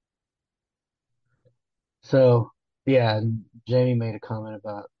 So yeah, and Jamie made a comment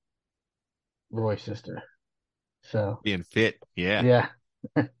about Roy's sister. So Being fit, yeah. yeah,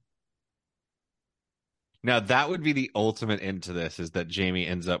 Now that would be the ultimate end to this is that Jamie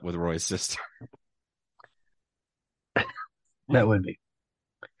ends up with Roy's sister. that would be.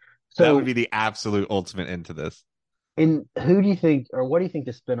 That would So, be the absolute ultimate end to this. in who do you think, or what do you think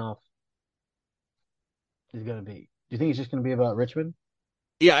the spinoff is going to be? Do you think it's just going to be about Richmond?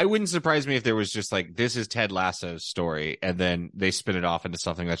 Yeah, it wouldn't surprise me if there was just like this is Ted Lasso's story, and then they spin it off into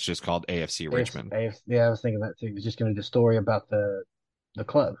something that's just called AFC Richmond. Yeah, I was thinking that too. It's just going to be the story about the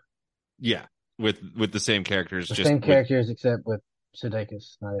club, Yeah, with the same characters, the just same with characters except with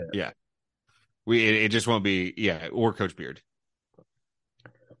Sudeikis. Not it. yeah. It just won't be or Coach Beard.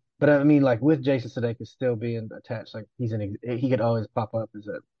 But I mean, like with Jason Sudeikis still being attached, like he could always pop up as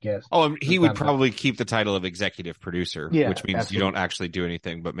a guest Oh, from he would time to time. probably keep the title of executive producer, Yeah, which means you don't absolutely. actually do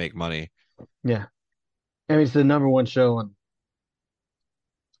anything but make money. Yeah, I mean it's the number one show on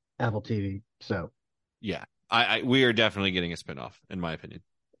Apple TV, so Yeah, we are definitely getting a spinoff, in my opinion.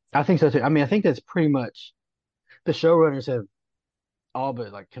 I think so too. I mean, I think that's pretty much the showrunners have all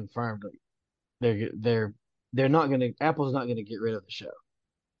but like confirmed like, they're not gonna Apple's not gonna get rid of the show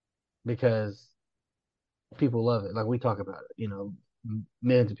because people love it. Like we talk about it,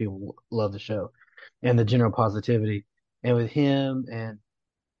 millions of people love the show and the general positivity. And with him and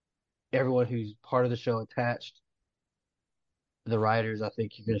everyone who's part of the show attached, the writers, I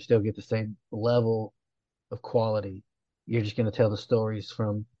think you're gonna still get the same level of quality. You're just gonna tell the stories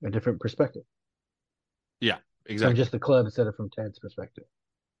from a different perspective. Yeah, from exactly. just the club instead of from Ted's perspective.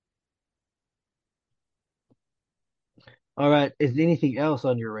 All right. Is anything else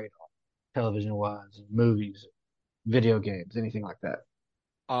on your radar, television wise, movies, video games, anything like that?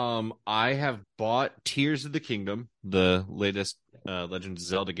 I have bought Tears of the Kingdom, the latest Legend of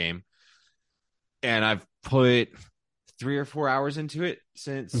Zelda game, and I've put 3 or 4 hours into it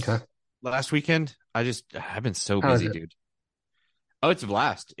Okay. since last weekend. I've been so How is busy, it? dude. Oh, it's a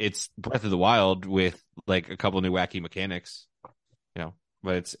blast. It's Breath of the Wild with like a couple new wacky mechanics, you know.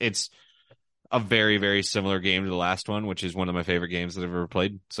 But it's a very, very similar game to the last one, which is one of my favorite games that I've ever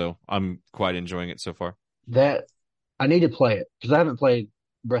played. So I'm quite enjoying it so far. That I need to play it because I haven't played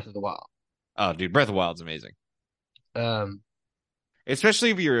Breath of the Wild. Oh, dude, Breath of the Wild's amazing. Um, Especially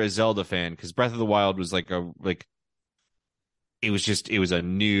if you're a Zelda fan, because Breath of the Wild was it was a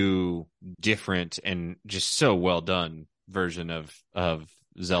new, different, and just so well done version of so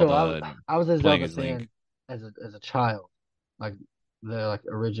Zelda and I was a playing Zelda as Link. fan as a child, like the like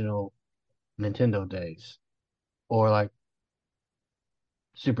original Nintendo days, or like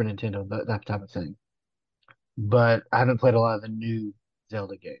Super Nintendo, that type of thing. But I haven't played a lot of the new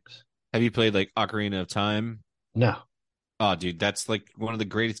Zelda games. Have you played like Ocarina of Time? No. Oh, dude, that's like one of the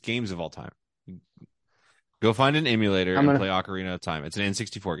greatest games of all time. Go find an emulator I'm and gonna play Ocarina of Time. It's an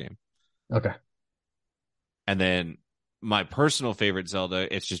N64 game. okay. And then my personal favorite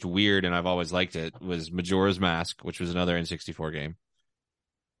Zelda, it's just weird and I've always liked it, was Majora's Mask, which was another N64 game.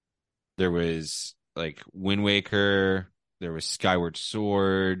 There was like Wind Waker, there was Skyward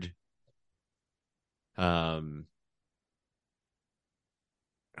Sword. Um,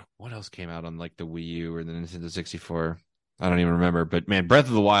 what else came out on like the Wii U or the Nintendo 64? I don't even remember. But man, Breath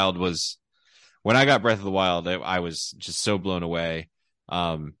of the Wild was when I got Breath of the Wild, I was just so blown away.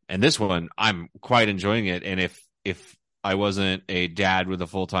 And this one, I'm quite enjoying it. And if I wasn't a dad with a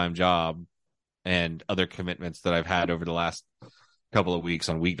full-time job and other commitments that I've had over the last couple of weeks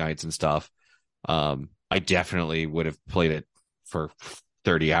on weeknights and stuff, I definitely would have played it for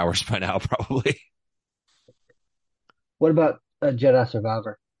 30 hours by now, probably. What about Jedi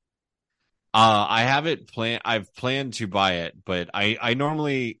Survivor? I haven't planned. I've planned to buy it, but I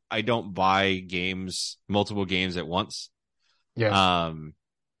normally I don't buy games, multiple games at once. Yeah.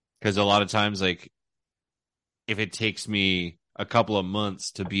 Because a lot of times, like if it takes me a couple of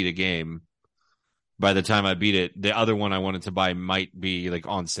months to beat a game, by the time I beat it, the other one I wanted to buy might be like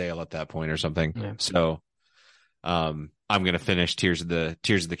on sale at that point or something. Yeah. So, I'm gonna finish Tears of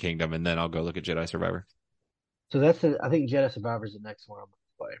the Kingdom, and then I'll go look at Jedi Survivor. So I think Jedi Survivor is the next one I'm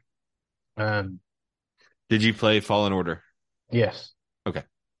gonna play. Did you play Fallen Order? Yes. Okay.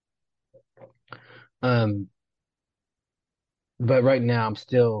 Um, but right now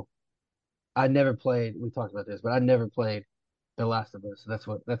I never played, we talked about this, but I never played The Last of Us.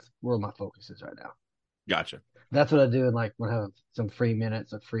 So that's where my focus is right now. Gotcha. That's what I do in like when I have some free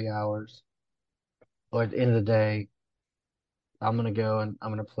minutes or free hours. Or at the end of the day, I'm gonna go and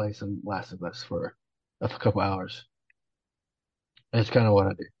I'm gonna play some Last of Us for a couple hours. That's kind of what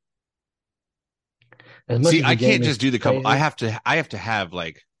I do. As much See, as the I game can't is just do the couple. crazy, I have to have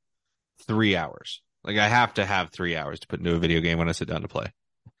like 3 hours. Like I have to have 3 hours to put into a video game when I sit down to play.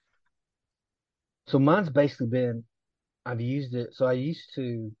 so mine's basically been I've used it. So I used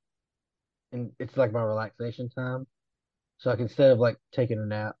to, and it's like my relaxation time. So like instead of like taking a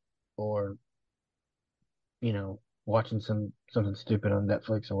nap or watching something stupid on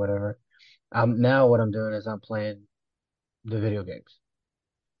Netflix or whatever, now what I'm doing is I'm playing the video games.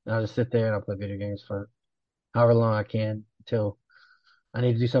 And I'll just sit there and I'll play video games for however long I can until I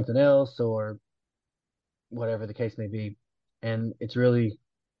need to do something else or whatever the case may be. And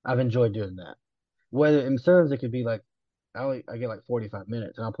I've enjoyed doing that. Whether in serves, it could be like, I get like 45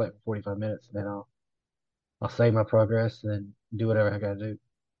 minutes and I'll play it for 45 minutes and then I'll save my progress and then do whatever I gotta do.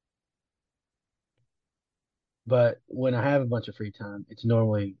 But when I have a bunch of free time, it's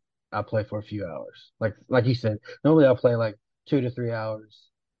normally I play for a few hours. Like you said, normally I'll play like 2 to 3 hours,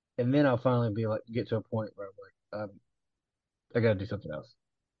 and then I'll finally be like get to a point where I'm like, I gotta do something else.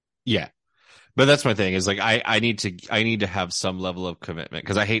 Yeah. But that's my thing is like I need to have some level of commitment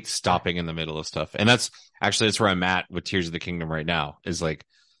because I hate stopping in the middle of stuff. And that's where I'm at with Tears of the Kingdom right now is like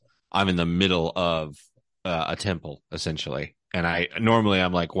I'm in the middle of a temple essentially. And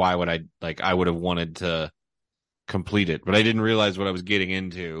I'm like, why would I would have wanted to complete it, but I didn't realize what I was getting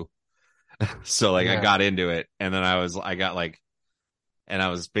into. So like I Yeah, got into it and then I was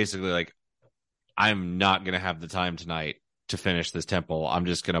basically like, I'm not going to have the time tonight to finish this temple. I'm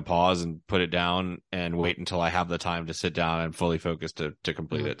just going to pause and put it down and wait until I have the time to sit down and fully focus to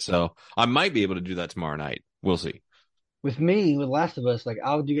complete it. So I might be able to do that tomorrow night. We'll see. with me with Last of Us, like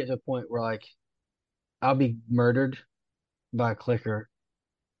I'll do get to a point where like I'll be murdered by a clicker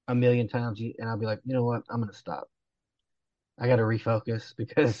a million times, and I'll be like, you know what? I'm gonna stop. I got to refocus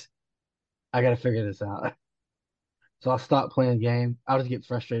because I got to figure this out. So I'll stop playing the game. I'll just get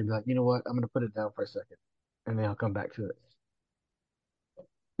frustrated and be like, you know what? I'm gonna put it down for a second, and then I'll come back to it.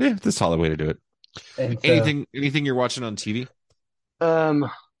 Yeah, that's a solid way to do it. And so, Anything you're watching on TV? um,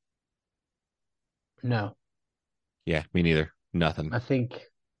 no, Yeah, me neither. Nothing. I think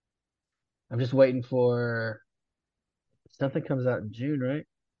I'm just waiting for something comes out in June, right?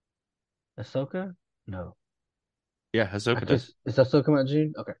 Ahsoka? No, Yeah, Ahsoka does. is Ahsoka come out in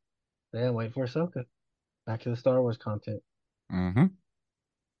June? Okay, yeah, I'm waiting for Ahsoka. Back to the Star Wars content. Mm-hmm.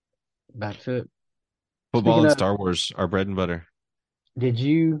 Back to it. Football Speaking and of, Star Wars are bread and butter. did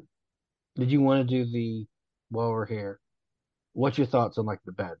you did you want to do the while we're here? What's your thoughts on like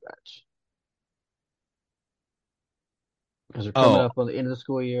the Bad Batch? Because we're coming Oh, up on the end of the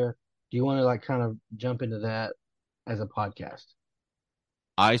school year. Do you want to like kind of jump into that as a podcast?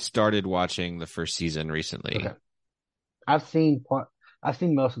 I started watching the first season Okay. recently. I've seen part. I've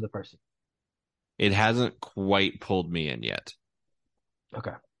seen most of the first. It hasn't quite pulled me in yet.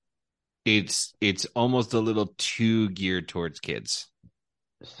 Okay. It's almost a little too geared towards kids.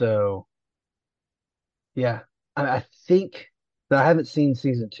 So yeah, I think that I haven't seen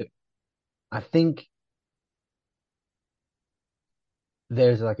season two. I think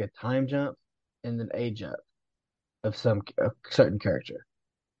there's like a time jump and an age jump of a certain character,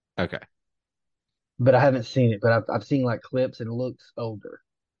 Okay. but I haven't seen it. But I've seen like clips and it looks older,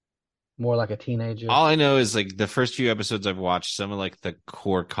 more like a teenager. All I know is like the first few episodes I've watched, some of like the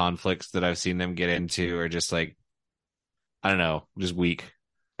core conflicts that I've seen them get into are just like, I don't know, just weak.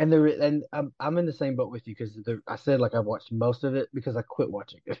 And I'm in the same boat with you because I said like I've watched most of it because I quit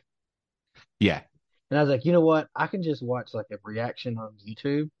watching it. Yeah. And I was like, you know what? I can just watch like a reaction on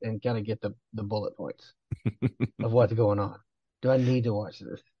YouTube and kind of get the bullet points of what's going on. Do I need to watch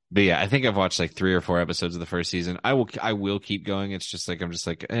this? But yeah, I think I've watched like 3 or 4 episodes of the first season. I will keep going. It's just like I'm just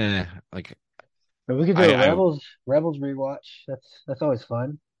like like But we could do a I Rebels rewatch. That's always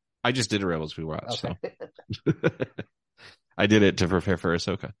fun. I just did a Rebels rewatch, Okay. so I did it to prepare for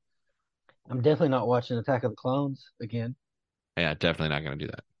Ahsoka. I'm definitely not watching Attack of the Clones again. Yeah, definitely not going to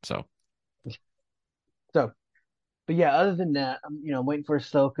do that. So So, but yeah, other than that, I'm waiting for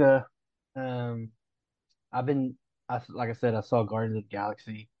Ahsoka. Um, I've been, like I said, I saw Guardians of the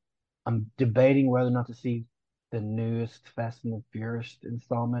Galaxy. I'm debating whether or not to see the newest Fast and the Furious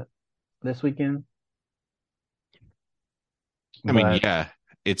installment this weekend. I mean, But yeah,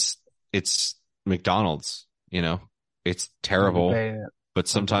 it's McDonald's, it's I'm terrible, debating it. but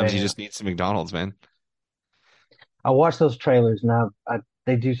I'm sometimes you debating it. just need some McDonald's, man. I watch those trailers and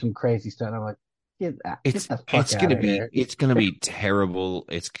they do some crazy stuff. And I'm like, get It's the fuck it's out gonna of be here. it's gonna be terrible.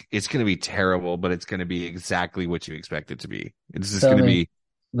 It's gonna be terrible, but it's gonna be exactly what you expect it to be. It's just So I gonna mean, be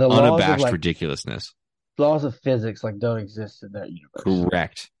the unabashed ridiculousness. laws of physics like don't exist in that universe.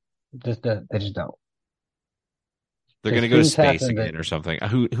 Correct. They just don't. They're Because gonna go to things space happen that again or something.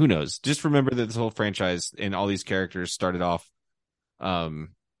 Who knows? Just remember that this whole franchise and all these characters started off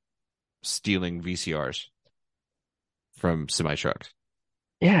um stealing VCRs from semi trucks.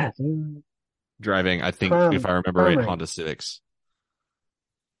 yeah, Driving, I think if crime I remember crime right, ring Honda Civics.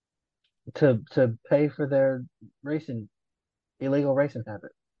 to pay for their racing illegal racing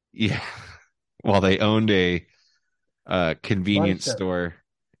habit. Yeah. While they owned a Body convenience stuff. store.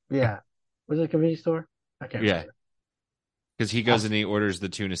 Yeah. Was it a convenience store? I can't Yeah. remember. Because he I, goes and he orders the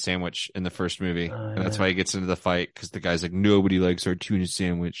tuna sandwich in the first movie. And that's yeah. why he gets into the fight because the guy's like, nobody likes our tuna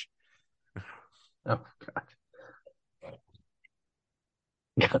sandwich. Oh God.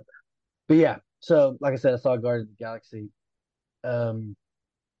 But yeah, so like I said, I saw Guardians of the Galaxy. Um,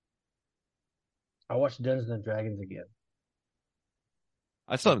 I watched Dungeons and Dragons again.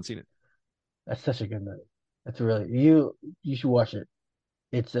 I still haven't seen it. That's such a good movie. That's really you should watch it.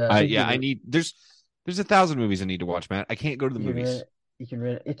 It's I think Yeah, I need there's 1,000 movies I need to watch, Matt. I can't go to the you can rent movies. it. You can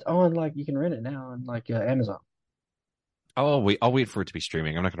rent it. It's on like you can rent it now on like Amazon. Oh, I'll wait for it to be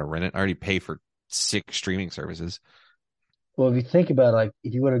streaming. I'm not gonna rent it. I already pay for 6 streaming services. Well, if you think about it, like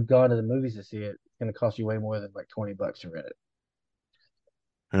if you would have gone to the movies to see it, it's going to cost you way more than like $20 to rent it.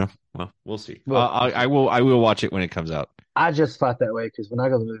 Yeah, well, we'll see. Well, we'll see. I will watch it when it comes out. I just thought that way because when I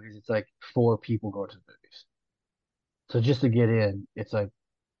go to the movies, it's like four people going to the movies. So just to get in, it's like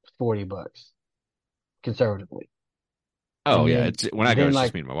 $40 conservatively. Oh And yeah, then it's when I go, it's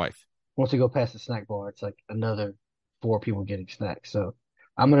just like me and my wife. once we go past the snack bar, it's like another four people getting snacks. So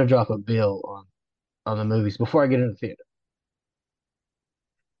I'm gonna drop a bill on the movies before I get in the theater.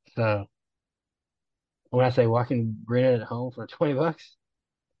 So when I say, well, I can rent it at home for $20,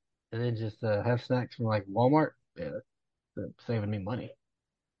 and then just have snacks from like Walmart. Yeah, that's saving me money.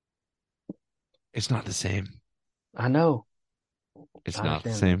 It's not the same. I know. It's I not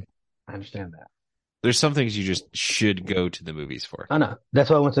the understand that. same. I understand that. There's some things you just should go to the movies for. I know. That's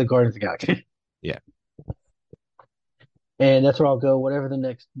why I went to Guardians of the Galaxy. Yeah, And that's where I'll go. Whatever the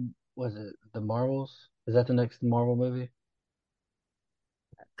next was it, the Marvels? Is that the next Marvel movie?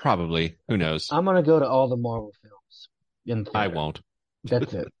 probably. Who knows? I'm gonna go to all the Marvel films in I theater. won't.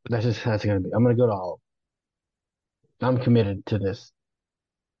 That's it. That's just how it's gonna be. I'm gonna go to all of them. I'm committed to this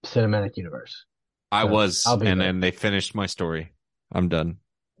cinematic universe. I So was, I'll be and there. then they finished my story. I'm done.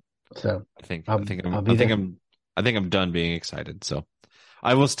 So I think. I I'll think I'll I'm. be there. I think I'm done being excited. So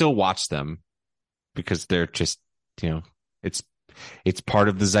I will still watch them because they're just, you know, it's it's part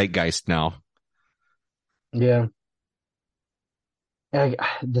of the zeitgeist now. Yeah. And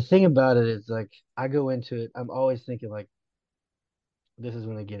the thing about it is like I go into it, I'm always thinking like this is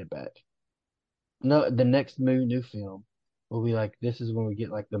when they get it back. No, the next new film will be like this is when we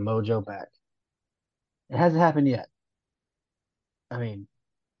get like the mojo back. It hasn't happened yet. I mean,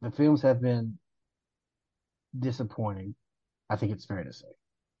 the films have been disappointing. I think it's fair to say.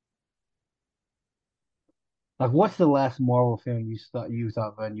 Like, what's the last Marvel film you thought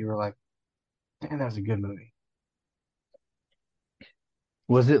of and you were like, "Damn, that was a good movie."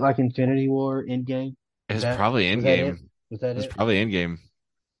 Was it like Infinity War, Endgame? It's probably Was that it? Endgame. Was that It's it? probably Endgame.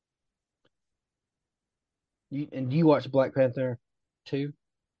 Do you watch Black Panther 2?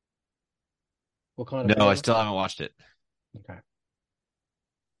 Wakanda No, I Forever? still haven't watched it. Okay.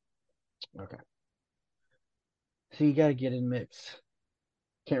 Okay. So you got to get in mix.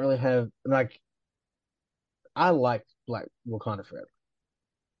 Can't really have like I liked Black Wakanda Forever.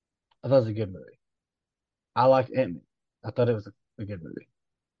 I thought it was a good movie. I liked Ant-Man. I thought it was a good movie.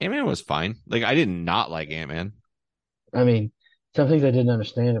 Ant-Man was fine. Like I did not like Ant-Man. I mean, some things I didn't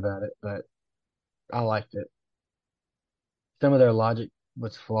understand about it, but I liked it. Some of their logic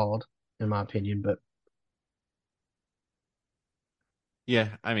was flawed, in my opinion, but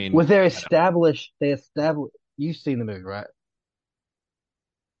Yeah, I mean, with their I don't know. you've seen the movie, right?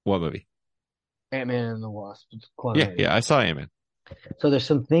 What movie? Ant-Man and the Wasp, Yeah, Quantumania. yeah, I saw Ant-Man. So there's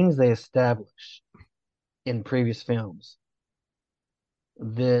some things they established in previous films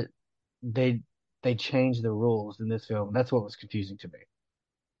that they they changed the rules in this film. That's what was confusing to me,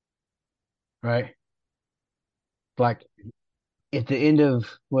 right? Like at the end of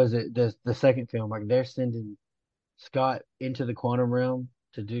was it the second film, like they're sending Scott into the quantum realm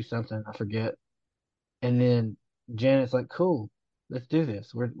to do something, I forget. And then Janet's like, "Cool, let's do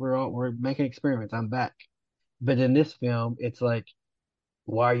this. We're making experiments. I'm back." But in this film, it's like,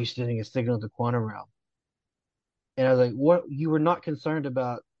 "Why are you sending a signal to quantum realm?" And I was like, "What? You were not concerned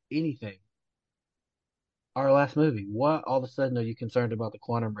about anything. Our last movie. What all of a sudden are you concerned about the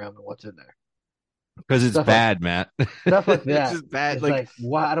quantum realm and what's in there? Because it's Stuff like bad, Matt. stuff like It's that. just bad. It's Like like,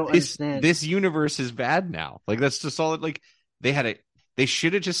 why I don't this understand. this universe is bad now. Like that's just all it like they had it they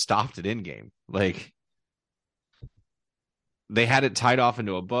should have just stopped at Endgame. Like they had it tied off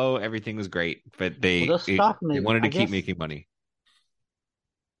into a bow, everything was great, but Well, they'll stop they me. wanted to I keep guess. making money.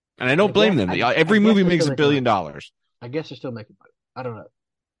 And I don't blame them. I Every guess movie they're makes still a making billion money. dollars. I guess they're still making money. I don't know.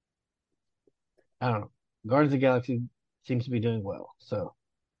 I don't know. Guardians of the Galaxy seems to be doing well. So,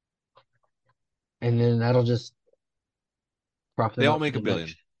 and then that'll just prop They them all up for make a the next.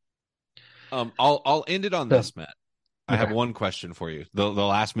 billion. I'll end it on So, this, Matt. I have okay. one question for you. The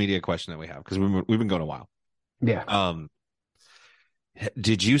last media question that we have because we've been going a while. Yeah. Um,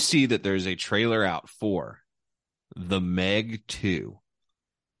 did you see that there's a trailer out for The Meg 2?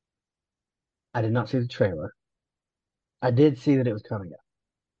 I did not see the trailer. I did see that it was coming out.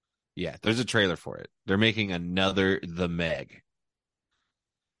 Yeah, there's a trailer for it. They're making another The Meg,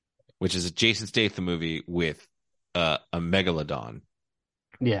 which is a Jason Statham movie with a megalodon,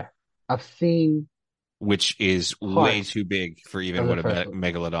 Yeah. I've seen which is way parts too big for of even the what a first one.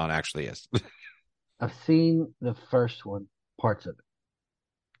 megalodon actually is. I've seen the first one, parts of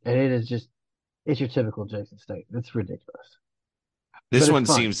it. And it is just, it's your typical Jason Statham. It's ridiculous. This But it's one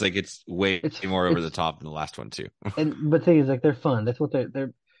fun. seems like it's way more over the It's top than the last one too. but thing is like they're fun. That's what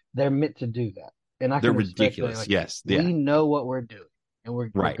they're meant to do that. And I They're can respect that. ridiculous. Like Yes, yeah, we know what we're doing, and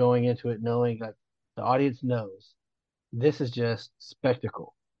we're right. going into it knowing like the audience knows this is just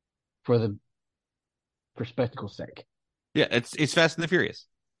spectacle for the for spectacle's sake. Yeah, it's Fast and the Furious.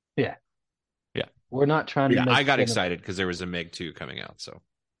 Yeah, Yeah, we're not trying to yeah. make I got cinema. excited because there was a Meg 2 coming out. So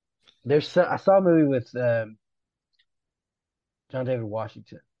I saw a movie with John David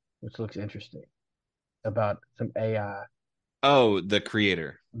Washington, which looks interesting about some AI. oh, the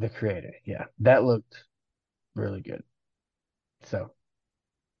creator. The creator, yeah, that looked really good. So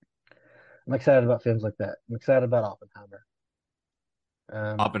I'm excited about films like that. I'm excited about Oppenheimer.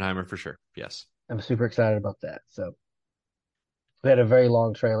 Oppenheimer for sure. Yes. I'm super excited about that. So we had a very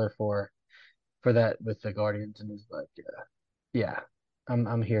long trailer for that with the Guardians, and it's like, yeah,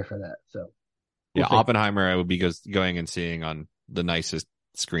 I'm here for that. So Yeah, we'll see. Oppenheimer I would be going and seeing on the nicest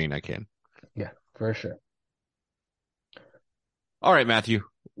screen I can. Yeah, for sure. All right, Matthew,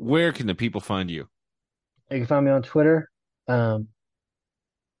 where can the people find you? You can find me on Twitter,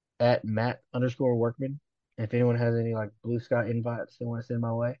 at Matt_Workman. If anyone has any like Blue Sky invites they want to send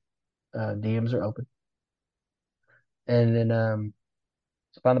my way, DMs are open. And then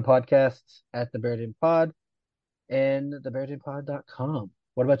find the podcasts at the Bearden Pod and thebeardenpod.com.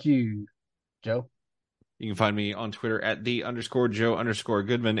 What about you, Joe? You can find me on Twitter at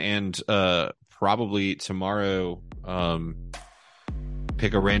 @the_Joe_Goodman, and probably tomorrow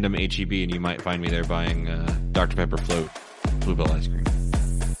pick a random HEB and you might find me there buying Dr. Pepper Float Bluebell ice cream.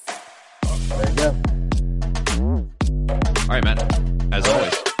 There you go. All right, Matt. As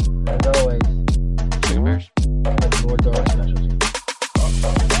always. Chicken Bears. Look forward to our specials.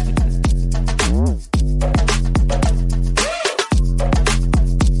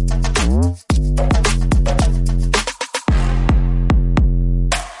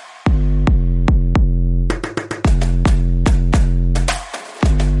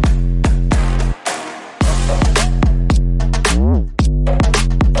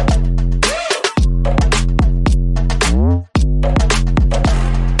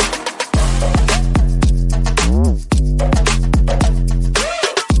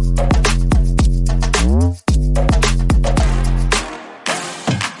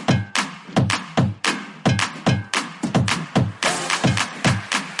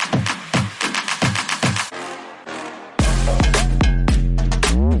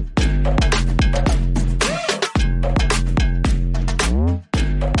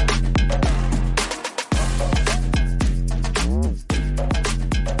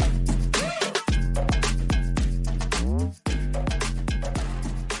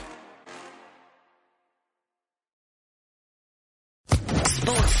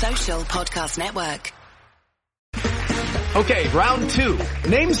 Podcast Network. Okay, round 2.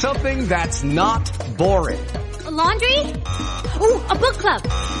 Name something that's not boring. A laundry? Ooh, a book club.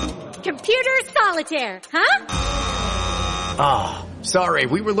 Computer solitaire, huh? Ah, sorry,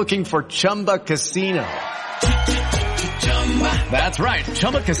 we were looking for Chumba Casino. That's right,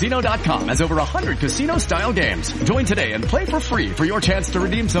 ChumbaCasino.com has over 100 casino-style games. Join today and play for free for your chance to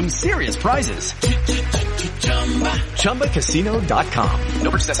redeem some serious prizes. ChumbaCasino.com.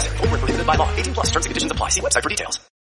 No purchase necessary. Void where prohibited by law. 18+ terms and conditions apply. See website for details.